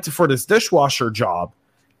 and he went for this dishwasher job.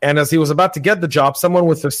 And as he was about to get the job, someone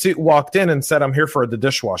with a suit walked in and said, I'm here for the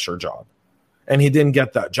dishwasher job. And he didn't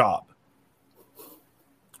get that job.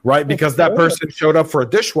 Right? Because that person showed up for a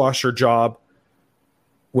dishwasher job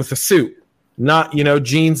with a suit, not,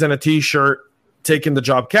 jeans and a t-shirt, taking the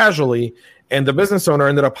job casually. And the business owner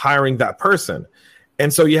ended up hiring that person.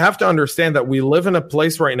 And so you have to understand that we live in a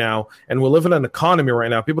place right now, and we live in an economy right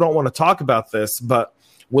now. People don't want to talk about this, but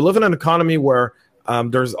we live in an economy where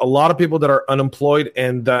there's a lot of people that are unemployed,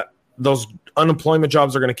 and that those unemployment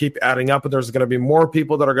jobs are going to keep adding up. And there's going to be more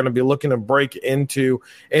people that are going to be looking to break into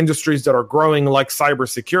industries that are growing, like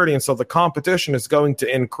cybersecurity. And so the competition is going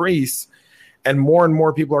to increase, and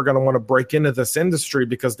more people are going to want to break into this industry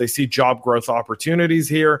because they see job growth opportunities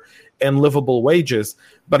here and livable wages.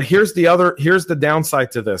 But here's the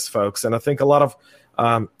downside to this, folks. And I think a lot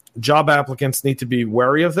of job applicants need to be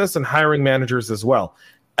wary of this, and hiring managers as well.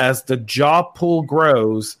 As the job pool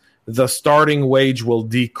grows, the starting wage will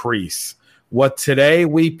decrease. What today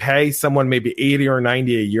we pay someone maybe $80 or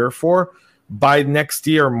 $90 a year for, by next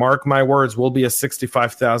year, mark my words, will be a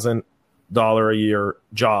 $65,000 a year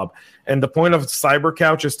job. And the point of Cyber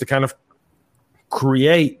Couch is to kind of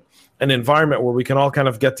create an environment where we can all kind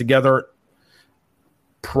of get together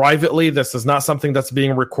privately. This is not something that's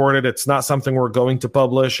being recorded. It's not something we're going to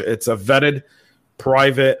publish. It's a vetted,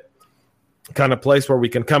 private kind of place where we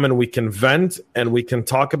can come and we can vent and we can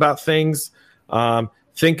talk about things.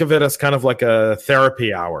 Think of it as kind of like a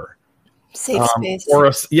therapy hour. Safe space. Or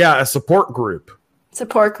a support group.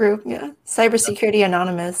 Support group, yeah. Cybersecurity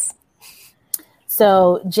Anonymous.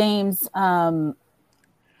 So, James, yes.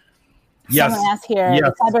 Someone asked here, yes.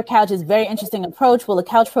 The Cyber Couch is a very interesting approach. Will the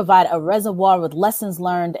couch provide a reservoir with lessons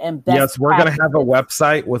learned and best Yes, we're going to have a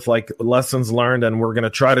website with like lessons learned, and we're going to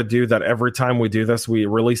try to do that every time we do this. We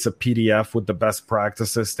release a PDF with the best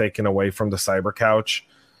practices taken away from the Cyber Couch.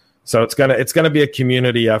 So it's gonna be a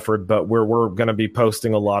community effort, but we're going to be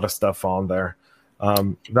posting a lot of stuff on there.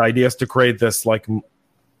 The idea is to create this like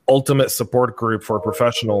ultimate support group for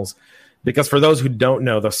professionals. Because for those who don't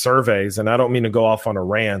know the surveys, and I don't mean to go off on a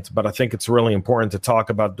rant, but I think it's really important to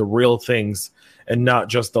talk about the real things and not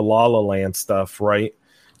just the la la land stuff, right?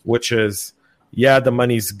 Which is, yeah, the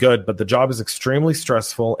money's good, but the job is extremely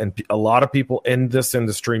stressful. And a lot of people in this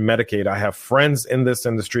industry medicate. I have friends in this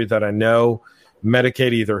industry that I know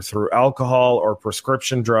medicate either through alcohol or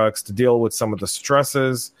prescription drugs to deal with some of the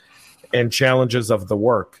stresses and challenges of the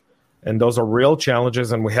work. And those are real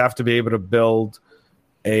challenges, and we have to be able to build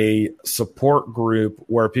a support group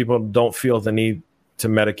where people don't feel the need to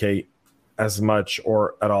medicate as much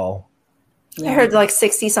or at all. I heard like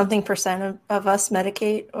 60-something% of us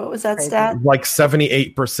medicate. What was that stat? Like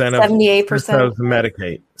 78% of CISOs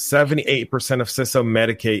medicate. 78% of CISO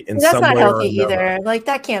medicate in some way. That's not healthy either. Like,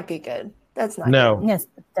 that can't be good. That's not good. Yes,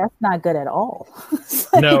 that's not good at all.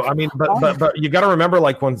 No, I mean, but you got to remember,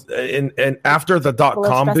 like, when and after the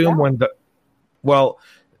 .com boom,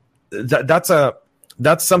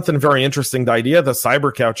 that's something very interesting. The idea of the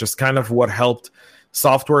cyber couch is kind of what helped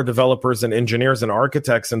software developers and engineers and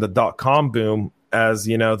architects in the .com boom, as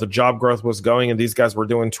you know, the job growth was going and these guys were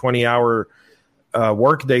doing 20-hour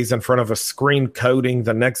work days in front of a screen coding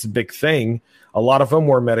the next big thing. A lot of them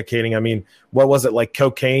were medicating. I mean, what was it? Like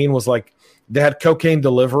cocaine was like, they had cocaine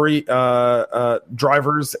delivery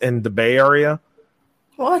drivers in the Bay Area.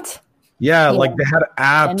 What? Yeah, like they had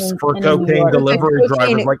apps for cocaine delivery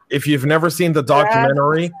drivers. Like, if you've never seen the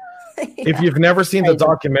documentary, if you've never seen the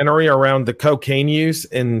documentary around the cocaine use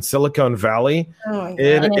in Silicon Valley,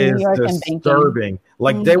 it is disturbing.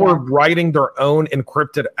 Like, they were writing their own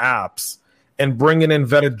encrypted apps and bringing in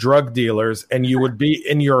vetted drug dealers, and you would be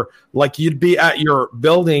in your, like, you'd be at your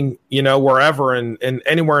building, you know, wherever and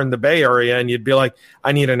anywhere in the Bay Area, and you'd be like,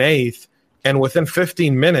 I need an eighth. And within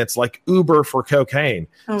 15 minutes, like Uber for cocaine,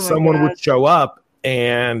 someone would show up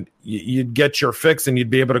and you'd get your fix and you'd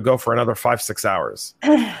be able to go for another 5-6 hours.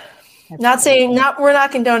 We're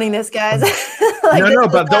not condoning this, guys.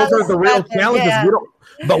 But those are the real challenges. Yeah.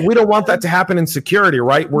 We don't want that to happen in security,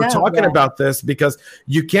 right? We're talking about this because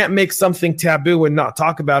you can't make something taboo and not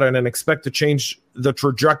talk about it and expect to change the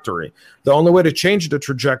trajectory. The only way to change the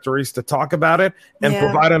trajectory is to talk about it and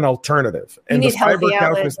provide an alternative. And the cyber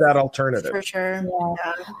couch is that alternative. For sure.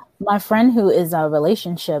 Yeah. My friend who is a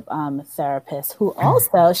relationship therapist, who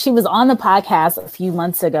also, she was on the podcast a few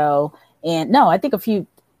months ago, and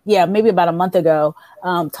maybe about a month ago,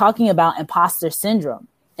 talking about imposter syndrome.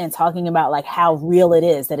 And talking about like how real it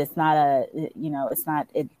is, that it's not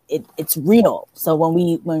it's real. So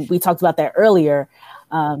when we talked about that earlier,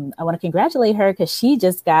 I want to congratulate her because she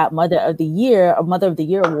just got Mother of the Year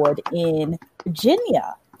award in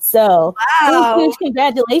Virginia. So huge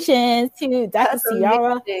congratulations to Dr.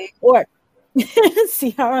 Ciara or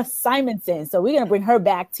Ciara Simonson. So we're gonna bring her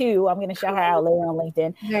back too. I'm gonna shout her out later on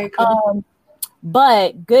LinkedIn. Very cool.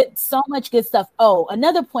 But so much good stuff. Oh,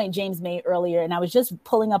 another point James made earlier, and I was just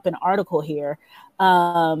pulling up an article here.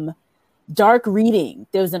 Dark reading.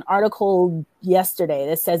 There was an article yesterday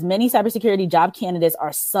that says many cybersecurity job candidates are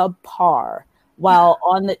subpar, while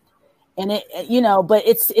but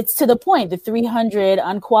it's to the point. The 300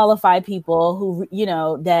 unqualified people who,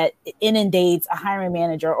 that inundates a hiring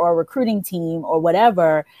manager or a recruiting team or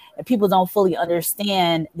whatever, and people don't fully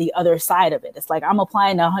understand the other side of it. It's like, I'm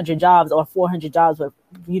applying to 100 jobs or 400 jobs, but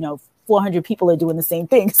 400 people are doing the same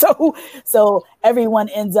thing. So everyone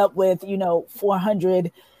ends up with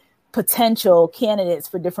 400 potential candidates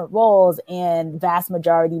for different roles, and vast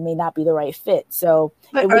majority may not be the right fit. So,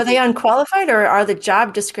 but are they unqualified, or are the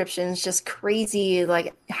job descriptions just crazy,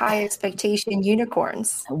 like high expectation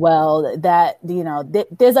unicorns? Well, that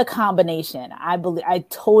there's a combination. I believe I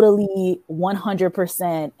totally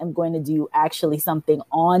 100% am going to do actually something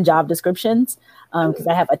on job descriptions because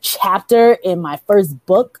I have a chapter in my first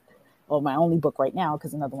book. Well, my only book right now,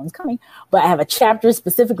 because another one's coming, but I have a chapter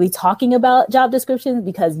specifically talking about job descriptions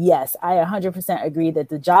because yes, I 100% agree that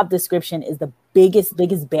the job description is the biggest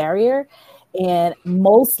barrier. And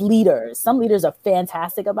most leaders, some leaders are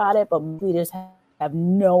fantastic about it, but most leaders have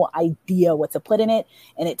no idea what to put in it,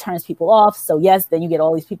 and it turns people off. So yes, then you get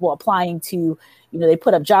all these people applying to, they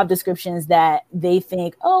put up job descriptions that they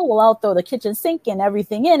think, oh, well, I'll throw the kitchen sink and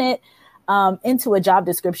everything in it. Into a job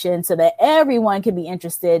description so that everyone can be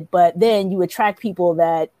interested, but then you attract people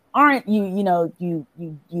that aren't, you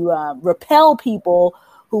repel people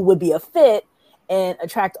who would be a fit and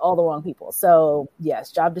attract all the wrong people. So yes,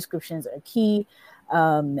 job descriptions are key.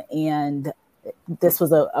 And this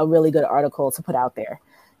was a really good article to put out there.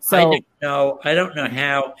 So I don't know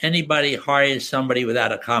how anybody hires somebody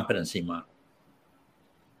without a competency model.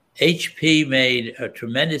 HP made a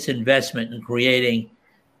tremendous investment in creating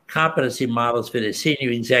competency models for the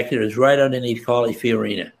senior executives right underneath Carly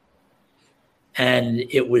Fiorina. And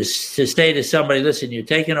it was to say to somebody, listen, you're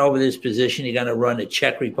taking over this position. You're going to run the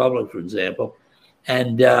Czech Republic, for example.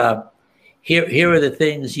 And here are the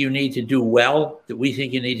things you need to do well that we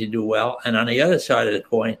think you need to do well. And on the other side of the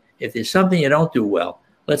coin, if there's something you don't do well,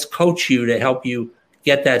 let's coach you to help you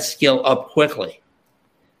get that skill up quickly.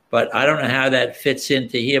 But I don't know how that fits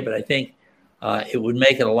into here, but I think it would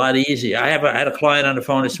make it a lot easier. I had a client on the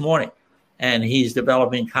phone this morning, and he's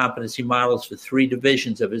developing competency models for 3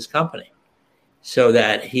 divisions of his company so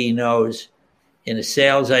that he knows in the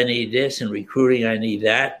sales, I need this, in recruiting, I need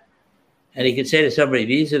that. And he can say to somebody,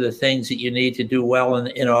 these are the things that you need to do well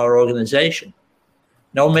in our organization.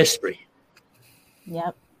 No mystery.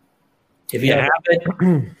 Yep. If you have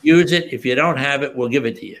it, use it. If you don't have it, we'll give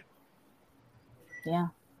it to you. Yeah.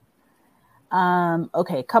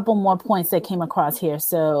 Okay, a couple more points that came across here.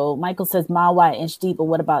 So Michael says mile wide, inch deep, but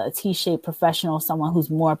what about a T-shaped professional, someone who's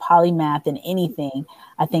more polymath than anything?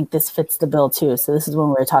 I think this fits the bill too. So this is when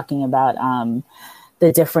we were talking about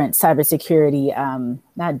the different cybersecurity,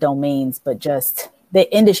 not domains, but just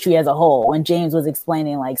the industry as a whole. When James was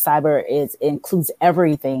explaining like cyber includes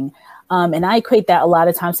everything. And I equate that a lot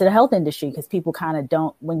of times to the health industry because people kind of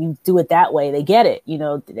don't, when you do it that way, they get it. You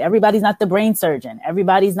know, everybody's not the brain surgeon.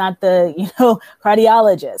 Everybody's not the,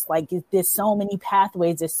 cardiologist. Like there's so many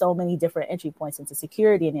pathways. There's so many different entry points into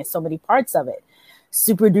security and there's so many parts of it.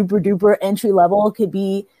 Super duper duper entry level could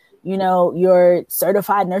be, your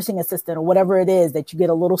certified nursing assistant or whatever it is that you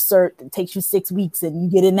get a little cert that takes you 6 weeks and you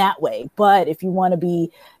get in that way. But if you want to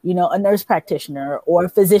be, a nurse practitioner or a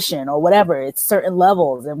physician or whatever, it's certain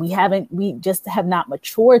levels. And we just have not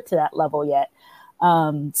matured to that level yet.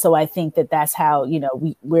 So I think that's how,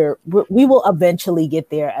 we will eventually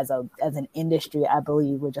get there as an industry. I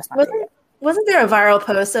believe we're just not there yet. Wasn't there a viral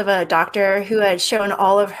post of a doctor who had shown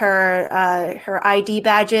all of her ID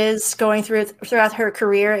badges going throughout her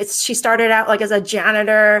career? She started out like as a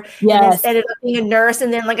janitor, yes, and ended up being a nurse,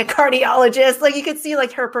 and then like a cardiologist. Like you could see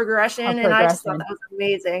like her progression, and I just thought that was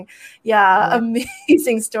amazing. Yeah,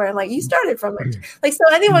 amazing story. I'm like, you started from it, like so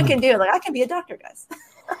anyone can do it. Like I can be a doctor, guys.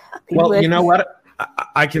 Well, you know what?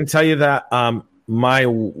 I can tell you that my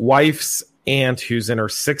wife's aunt, who's in her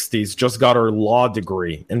 60s, just got her law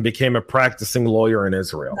degree and became a practicing lawyer in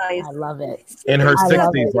Israel. Nice. I love it. In her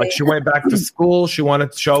 60s, like she went back to school. She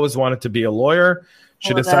always wanted to be a lawyer.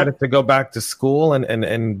 She decided to go back to school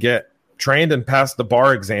and get trained and pass the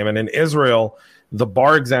bar exam. And in Israel, the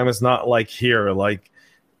bar exam is not like here. Like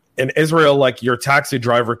in Israel, like your taxi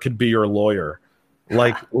driver could be your lawyer,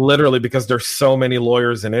 like literally, because there's so many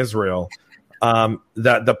lawyers in Israel.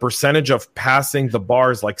 That the percentage of passing the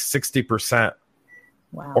bar is like 60%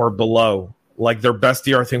 or below. Like their best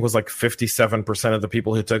year, I think, was like 57% of the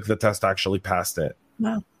people who took the test actually passed it.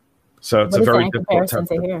 Wow. So it's a very difficult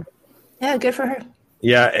test. Yeah, good for her.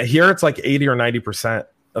 Yeah, here it's like 80 or 90%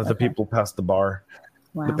 of the people pass the bar,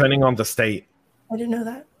 depending on the state. I didn't know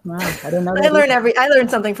that. Wow, I didn't know that. I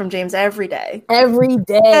learned something from James every day. Every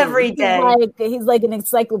day. Every day. He's like an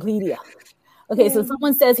encyclopedia. Okay, so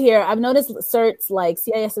someone says here, I've noticed certs like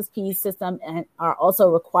CISSP system and are also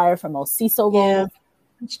required for most CISO roles. Yeah,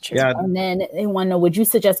 that's true. Yeah. And then they want to know, would you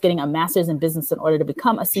suggest getting a master's in business in order to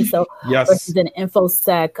become a CISO versus an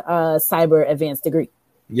InfoSec cyber advanced degree?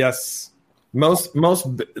 Yes. Most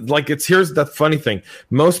like here's the funny thing.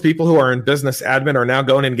 Most people who are in business admin are now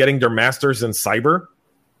going and getting their masters in cyber.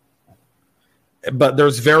 But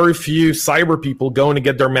there's very few cyber people going to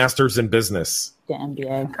get their masters in business. The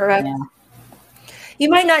MBA. Correct. Yeah. You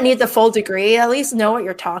might not need the full degree. At least know what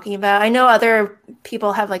you're talking about. I know other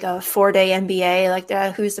people have like a 4-day MBA. Like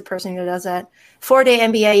that. Who's the person who does that? 4-day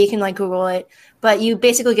MBA. You can like Google it, but you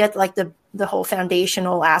basically get like the whole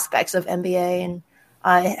foundational aspects of MBA, and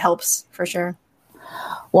it helps for sure.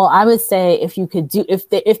 Well, I would say if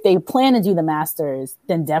they plan to do the masters,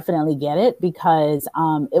 then definitely get it because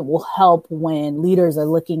it will help when leaders are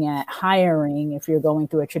looking at hiring. If you're going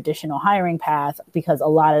through a traditional hiring path, because a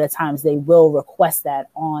lot of the times they will request that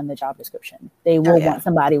on the job description. They will want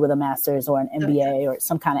somebody with a master's or an MBA or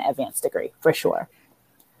some kind of advanced degree for sure.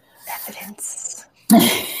 Evidence.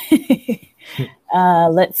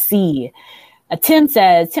 Let's see. Tim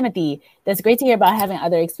says, Timothy, that's great to hear about having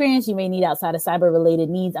other experience you may need outside of cyber-related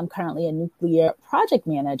needs. I'm currently a nuclear project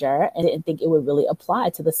manager and didn't think it would really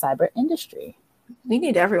apply to the cyber industry. We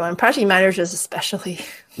need everyone, project managers especially.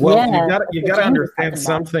 Well, you got to understand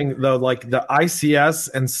something though. Like the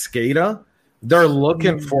ICS and SCADA, they're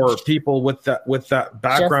looking for people with that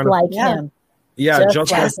background. Just like him. Yeah,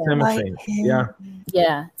 just like Timothy.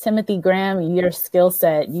 Yeah, Timothy Graham, your skill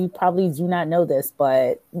set, you probably do not know this,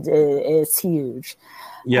 but it's huge.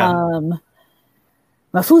 Yeah.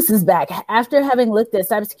 Mahfouz is back. After having looked at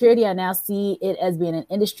cybersecurity, I now see it as being an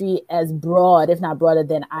industry as broad, if not broader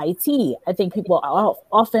than IT. I think people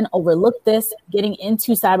often overlook this. Getting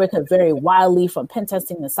into cyber could vary wildly from pen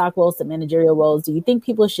testing to SOC roles to managerial roles. Do you think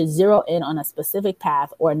people should zero in on a specific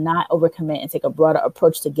path or not overcommit and take a broader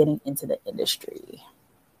approach to getting into the industry?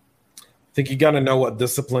 I think you got to know what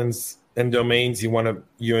disciplines and domains you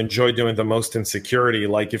enjoy doing the most in security.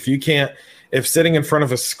 Like if sitting in front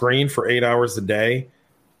of a screen for 8 hours a day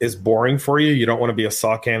is boring for you, you don't want to be a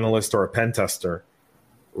SOC analyst or a pen tester,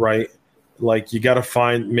 right? Like you got to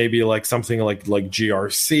find maybe like something like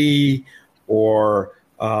GRC or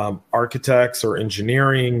architects or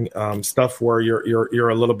engineering stuff where you're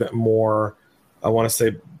a little bit more, I want to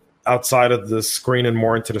say, outside of the screen and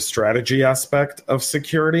more into the strategy aspect of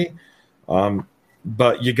security.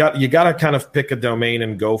 But you got to kind of pick a domain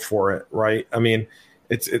and go for it, right? I mean,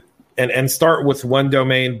 and start with one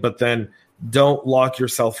domain, but then don't lock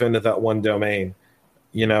yourself into that one domain.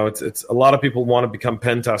 You know, it's a lot of people want to become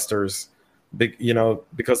pen testers,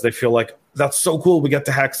 because they feel like that's so cool. We get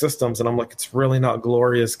to hack systems, and I'm like, it's really not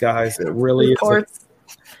glorious, guys. It really is.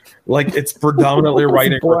 Like it's predominantly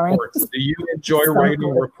writing reports. Do you enjoy writing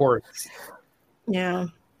reports? Yeah.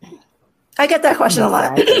 I get that question a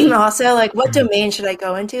lot. Also, like, what domain should I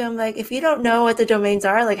go into? I'm like, if you don't know what the domains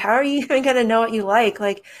are, like, how are you even going to know what you like?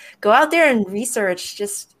 Like, go out there and research,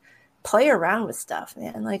 just play around with stuff,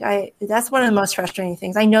 man. Like, that's one of the most frustrating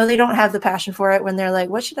things. I know they don't have the passion for it when they're like,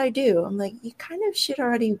 what should I do? I'm like, you kind of should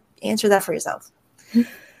already answer that for yourself.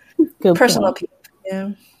 Good personal point.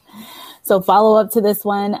 opinion. Yeah. So follow up to this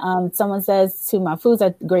one. Someone says to Mahfouz,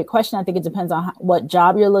 a great question. I think it depends on what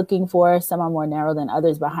job you're looking for. Some are more narrow than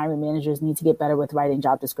others, but hiring managers need to get better with writing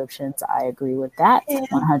job descriptions. I agree with that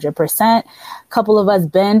 100%. A couple of us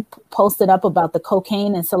been posted up about the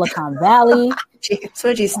cocaine in Silicon Valley. Jeez,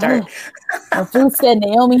 where'd you start? Mahfouz said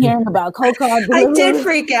Naomi hearing about cocaine. I did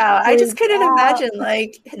freak out. I just couldn't imagine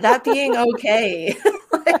like that being okay.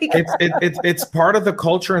 It's part of the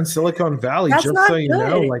culture in Silicon Valley. Just so you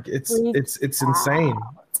know, like it's insane.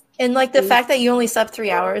 And like the fact that you only slept 3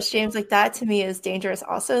 hours, James, like that to me is dangerous.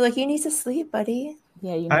 Also, like you need to sleep, buddy.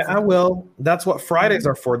 Yeah, I will. That's what Fridays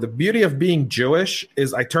are for. The beauty of being Jewish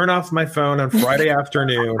is I turn off my phone on Friday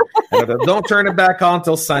afternoon and I don't turn it back on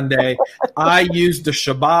till Sunday. I use the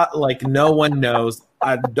Shabbat like no one knows.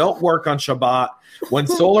 I don't work on Shabbat. When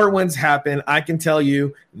SolarWinds happened, I can tell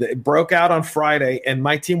you that it broke out on Friday and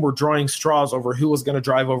my team were drawing straws over who was going to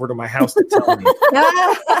drive over to my house to tell me.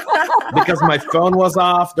 Because my phone was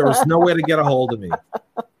off. There was no way to get a hold of me.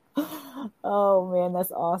 Oh, man,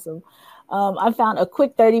 that's awesome. I found a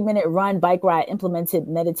quick 30-minute run, bike ride, implemented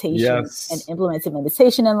meditation and implemented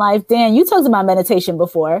meditation in life. Dan, you talked about meditation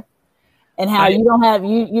before and how you don't have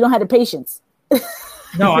the patience.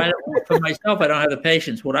 No, for myself, I don't have the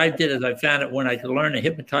patience. What I did is I found it when I could learn to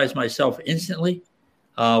hypnotize myself instantly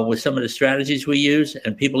with some of the strategies we use,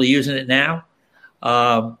 and people are using it now.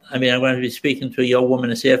 I'm going to be speaking to a young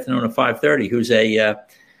woman this afternoon at 5:30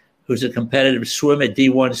 who's a competitive swimmer,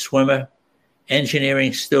 D1 swimmer,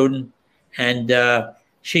 engineering student, and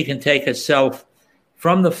she can take herself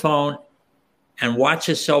from the phone and watch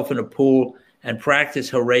herself in a pool and practice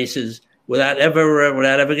her races without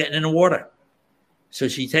ever getting in the water. So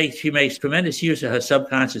she makes tremendous use of her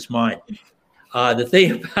subconscious mind. The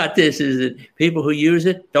thing about this is that people who use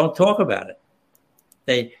it don't talk about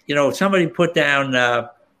it. Somebody put down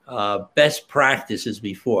best practices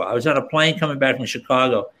before. I was on a plane coming back from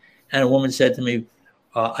Chicago, and a woman said to me,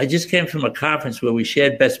 I just came from a conference where we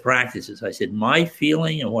shared best practices. I said, my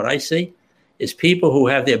feeling and what I see is people who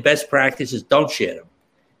have their best practices don't share them.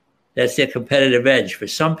 That's their competitive edge for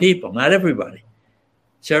some people, not everybody.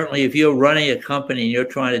 Certainly, if you're running a company and you're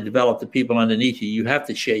trying to develop the people underneath you, you have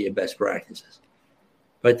to share your best practices.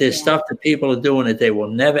 But there's stuff that people are doing that they will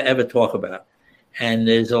never, ever talk about. And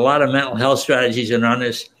there's a lot of mental health strategies. And on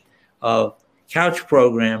this couch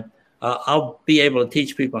program, I'll be able to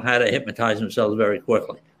teach people how to hypnotize themselves very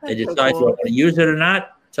quickly. They decide if they want to use it or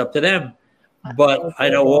not. It's up to them. But I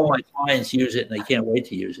know all my clients use it, and they can't wait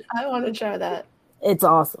to use it. I want to try that. It's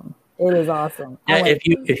awesome. It is awesome. Yeah,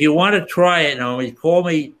 if you want to try it, Naomi, call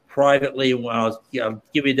me privately. I'll give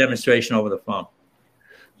you a demonstration over the phone.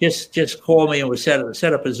 Just call me and we'll set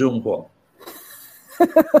up a Zoom call.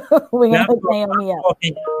 We're gonna hook Naomi up.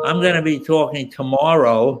 I'm going to be talking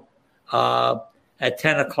tomorrow at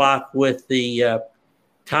 10 o'clock with the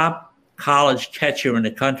top college catcher in the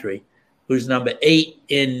country, who's number 8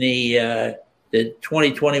 in the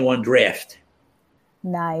 2021 draft.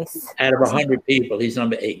 Nice. Out of 100 people, he's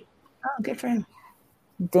number 8. Oh, good for him.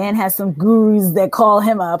 Dan has some gurus that call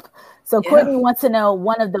him up. So Courtney wants to know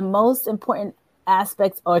one of the most important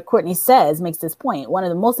aspects, or Courtney makes this point, one of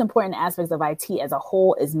the most important aspects of IT as a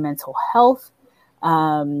whole is mental health.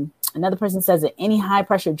 Another person says that any high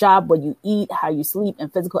pressure job, what you eat, how you sleep,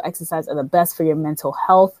 and physical exercise are the best for your mental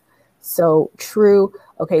health. So true.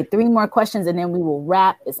 Okay, 3 more questions and then we will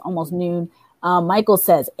wrap. It's almost noon. Michael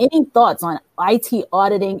says, any thoughts on IT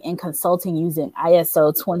auditing and consulting using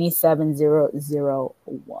ISO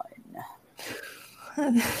 27001?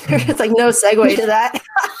 It's like no segue to that.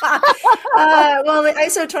 Well, the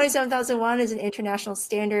ISO 27001 is an international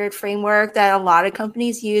standard framework that a lot of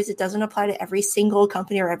companies use. It doesn't apply to every single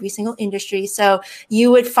company or every single industry. So you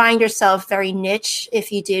would find yourself very niche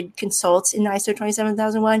if you did consult in ISO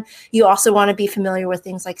 27001. You also want to be familiar with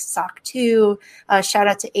things like SOC 2. Shout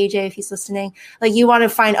out to AJ if he's listening. Like, you want to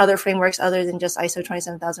find other frameworks other than just ISO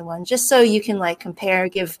 27001, just so you can like compare,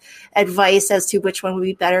 give advice as to which one would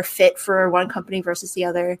be better fit for one company versus the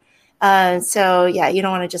other. So yeah, you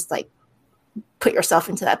don't want to just like put yourself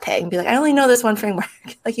into that peg and be like, I only know this one framework.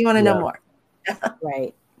 Like, you want to know more.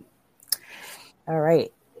 Right. All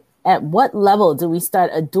right. At what level do we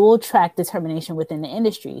start a dual track determination within the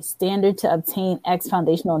industry? Standard to obtain X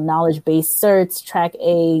foundational knowledge based certs, track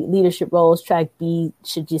A leadership roles, track B,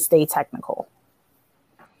 should you stay technical?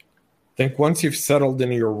 I think once you've settled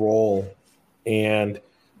into your role and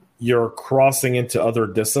you're crossing into other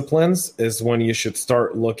disciplines is when you should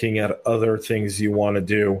start looking at other things you want to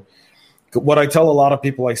do. What I tell a lot of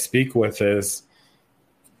people I speak with is,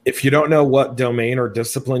 if you don't know what domain or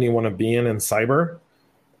discipline you want to be in cyber,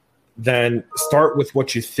 then start with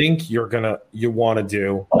what you think you want to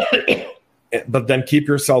do, but then keep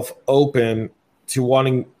yourself open to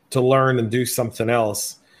wanting to learn and do something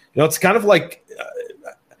else. You know, it's kind of like,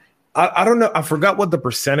 I don't know. I forgot what the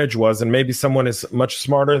percentage was, and maybe someone is much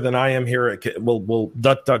smarter than I am here. We'll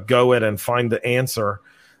DuckDuckGo it and find the answer.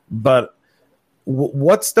 But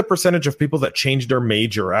what's the percentage of people that change their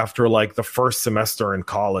major after like the first semester in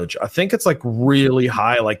college? I think it's like really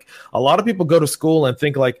high. Like, a lot of people go to school and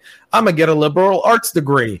think like, I'm gonna get a liberal arts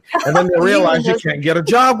degree, and then they realize you can't get a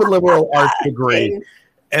job with a liberal arts degree.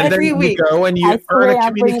 And then you go and you earn a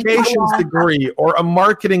communications degree or a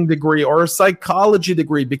marketing degree or a psychology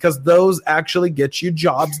degree, because those actually get you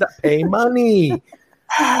jobs that pay money.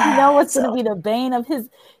 You know what's going to be the bane of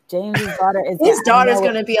James's daughter? His daughter's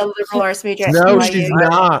going to be a liberal arts major. No, she's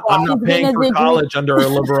not. I'm not paying for college under a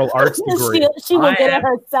liberal arts degree. She will get it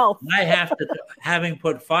herself. I have to, having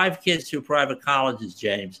put 5 kids through private colleges,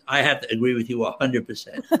 James, I have to agree with you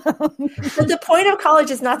 100%. But the point of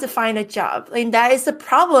college is not to find a job. Like, that is the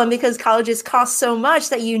problem, because colleges cost so much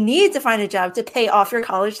that you need to find a job to pay off your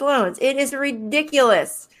college loans. It is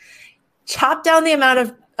ridiculous. Chop down the amount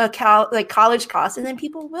of college costs, and then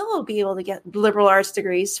people will be able to get liberal arts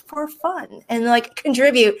degrees for fun and like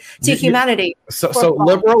contribute to humanity. So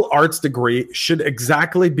liberal arts degree should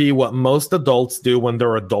exactly be what most adults do when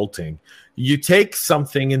they're adulting. You take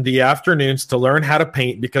something in the afternoons to learn how to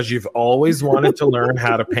paint because you've always wanted to learn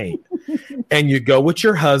how to paint. And you go with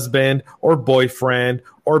your husband or boyfriend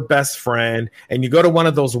or best friend, and you go to one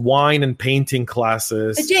of those wine and painting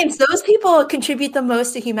classes. But James, those people contribute the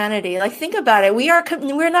most to humanity. Like, think about it.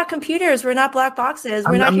 We're not computers. We're not black boxes.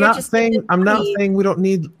 I'm not saying we don't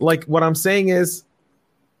need, like, what I'm saying is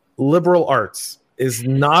liberal arts is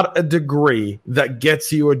not a degree that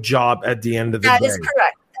gets you a job at the end of the day. That is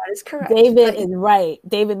correct. That is correct. David is right.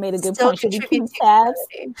 David made a good point. Should we keep tabs?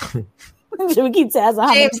 Should we keep tabs on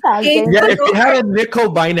how much time? Yeah, if you had a nickel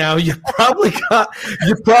by now, you probably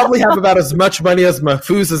have about as much money as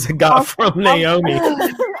Mafusa's got from Naomi.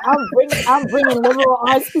 I'm bringing liberal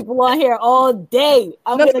arts people on here all day.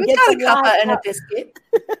 I'm going to get a cuppa and a biscuit.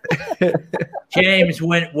 James,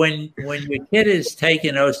 when your kid is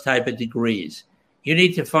taking those type of degrees, you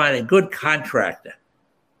need to find a good contractor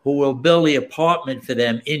who will build the apartment for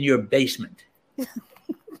them in your basement,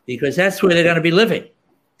 because that's where they're going to be living.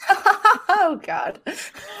 Oh, God.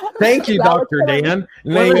 Thank you, Dr. Dan.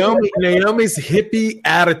 Naomi's hippie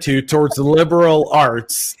attitude towards liberal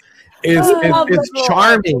arts is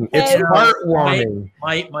charming. It's heartwarming.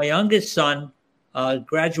 My youngest son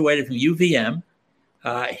graduated from UVM.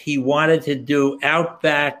 He wanted to do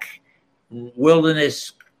outback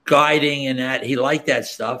wilderness guiding and that. He liked that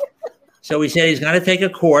stuff. So he said he's going to take a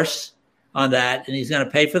course on that, and he's going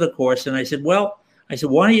to pay for the course. And I said, why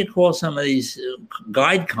don't you call some of these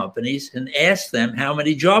guide companies and ask them how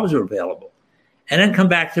many jobs are available, and then come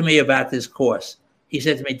back to me about this course. He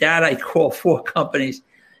said to me, Dad, I called 4 companies.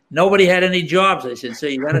 Nobody had any jobs. I said, so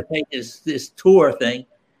you got to take this tour thing.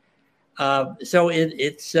 So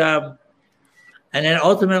it's and then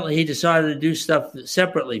ultimately he decided to do stuff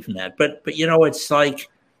separately from that. But it's like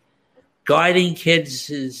guiding kids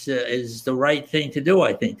is the right thing to do,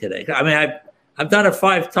 I think, today. I mean, I've done it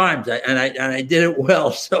 5 times, and I did it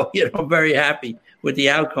well. So I'm very happy with the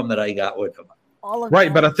outcome that I got with them.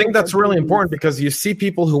 Right, but I think that's really important because you see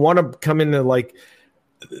people who want to come into like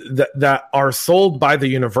that are sold by the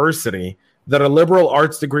university that a liberal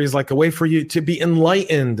arts degree is like a way for you to be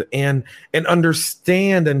enlightened and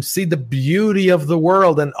understand and see the beauty of the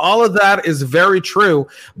world. And all of that is very true,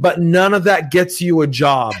 but none of that gets you a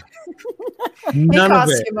job. None it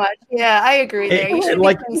costs of it. Too much. Yeah, I agree there. You should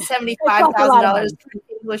be paying $75,000 for an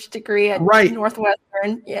English degree at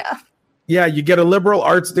Northwestern. Yeah. Yeah, you get a liberal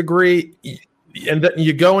arts degree and then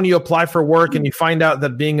you go and you apply for work and you find out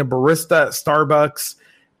that being a barista at Starbucks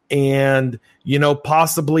and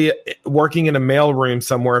possibly working in a mailroom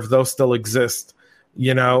somewhere, if those still exist,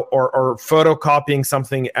 or photocopying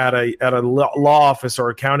something at a law office or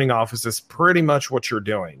accounting office is pretty much what you're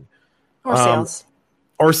doing. Or sales.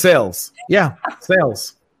 Or sales. Yeah,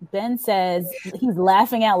 sales. Ben says he's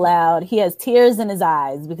laughing out loud. He has tears in his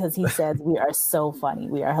eyes because he says we are so funny.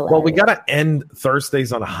 We are hilarious. Well, we got to end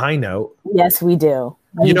Thursdays on a high note. Yes, we do.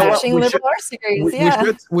 You know what?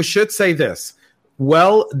 We should say this.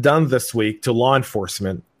 Well done this week to law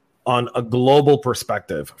enforcement on a global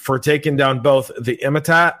perspective for taking down both the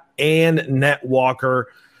Imitat and NetWalker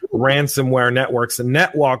ransomware networks. And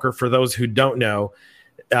NetWalker, for those who don't know,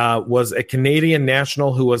 was a Canadian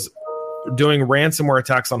national who was doing ransomware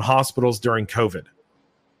attacks on hospitals during COVID.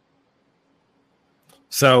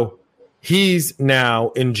 So he's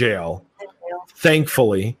now in jail,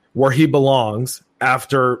 thankfully, where he belongs,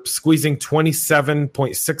 after squeezing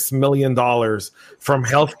 $27.6 million from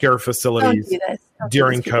healthcare facilities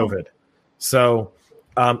during COVID. So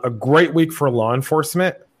a great week for law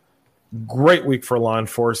enforcement, and a great week for a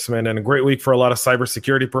lot of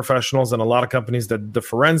cybersecurity professionals and a lot of companies that do the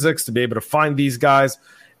forensics to be able to find these guys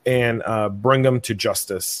and bring them to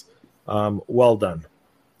justice. Well done.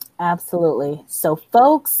 Absolutely. So,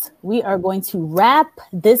 folks, we are going to wrap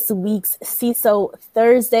this week's CISO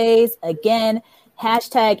Thursdays. Again,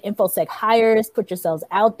 #InfoSec hires. Put yourselves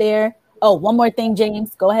out there. Oh, one more thing,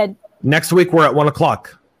 James. Go ahead. Next week, we're at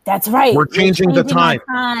 1:00. That's right. We're changing the time.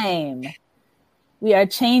 We are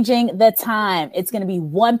changing the time. It's going to be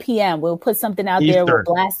 1 p.m. We'll put something out there. We'll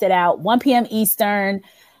blast it out. 1 p.m. Eastern.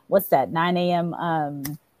 What's that? 9 a.m.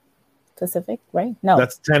 Pacific, right? No,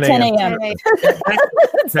 that's 10 a.m.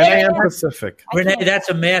 10 a.m. Pacific. Renee, that's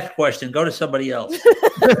a math question. Go to somebody else.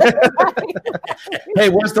 Hey,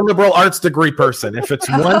 where's the liberal arts degree person? If it's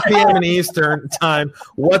 1 p.m. in Eastern time,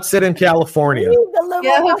 what's it in California?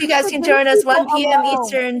 Yeah, I hope you guys can join us 1 p.m.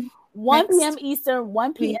 Eastern. 1 p.m. Eastern,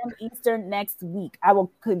 1 p.m. Eastern next week. I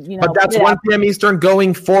will, But that's 1 p.m. Eastern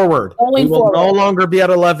going forward. We will no longer be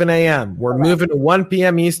at 11 a.m. We're moving to 1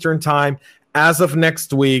 p.m. Eastern time as of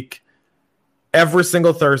next week. Every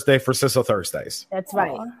single Thursday for CISO Thursdays. That's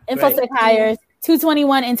right. InfoSec hires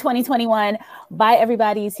 221 in 2021. Bye,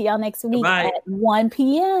 everybody. See y'all next week at 1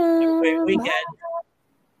 p.m. Great weekend.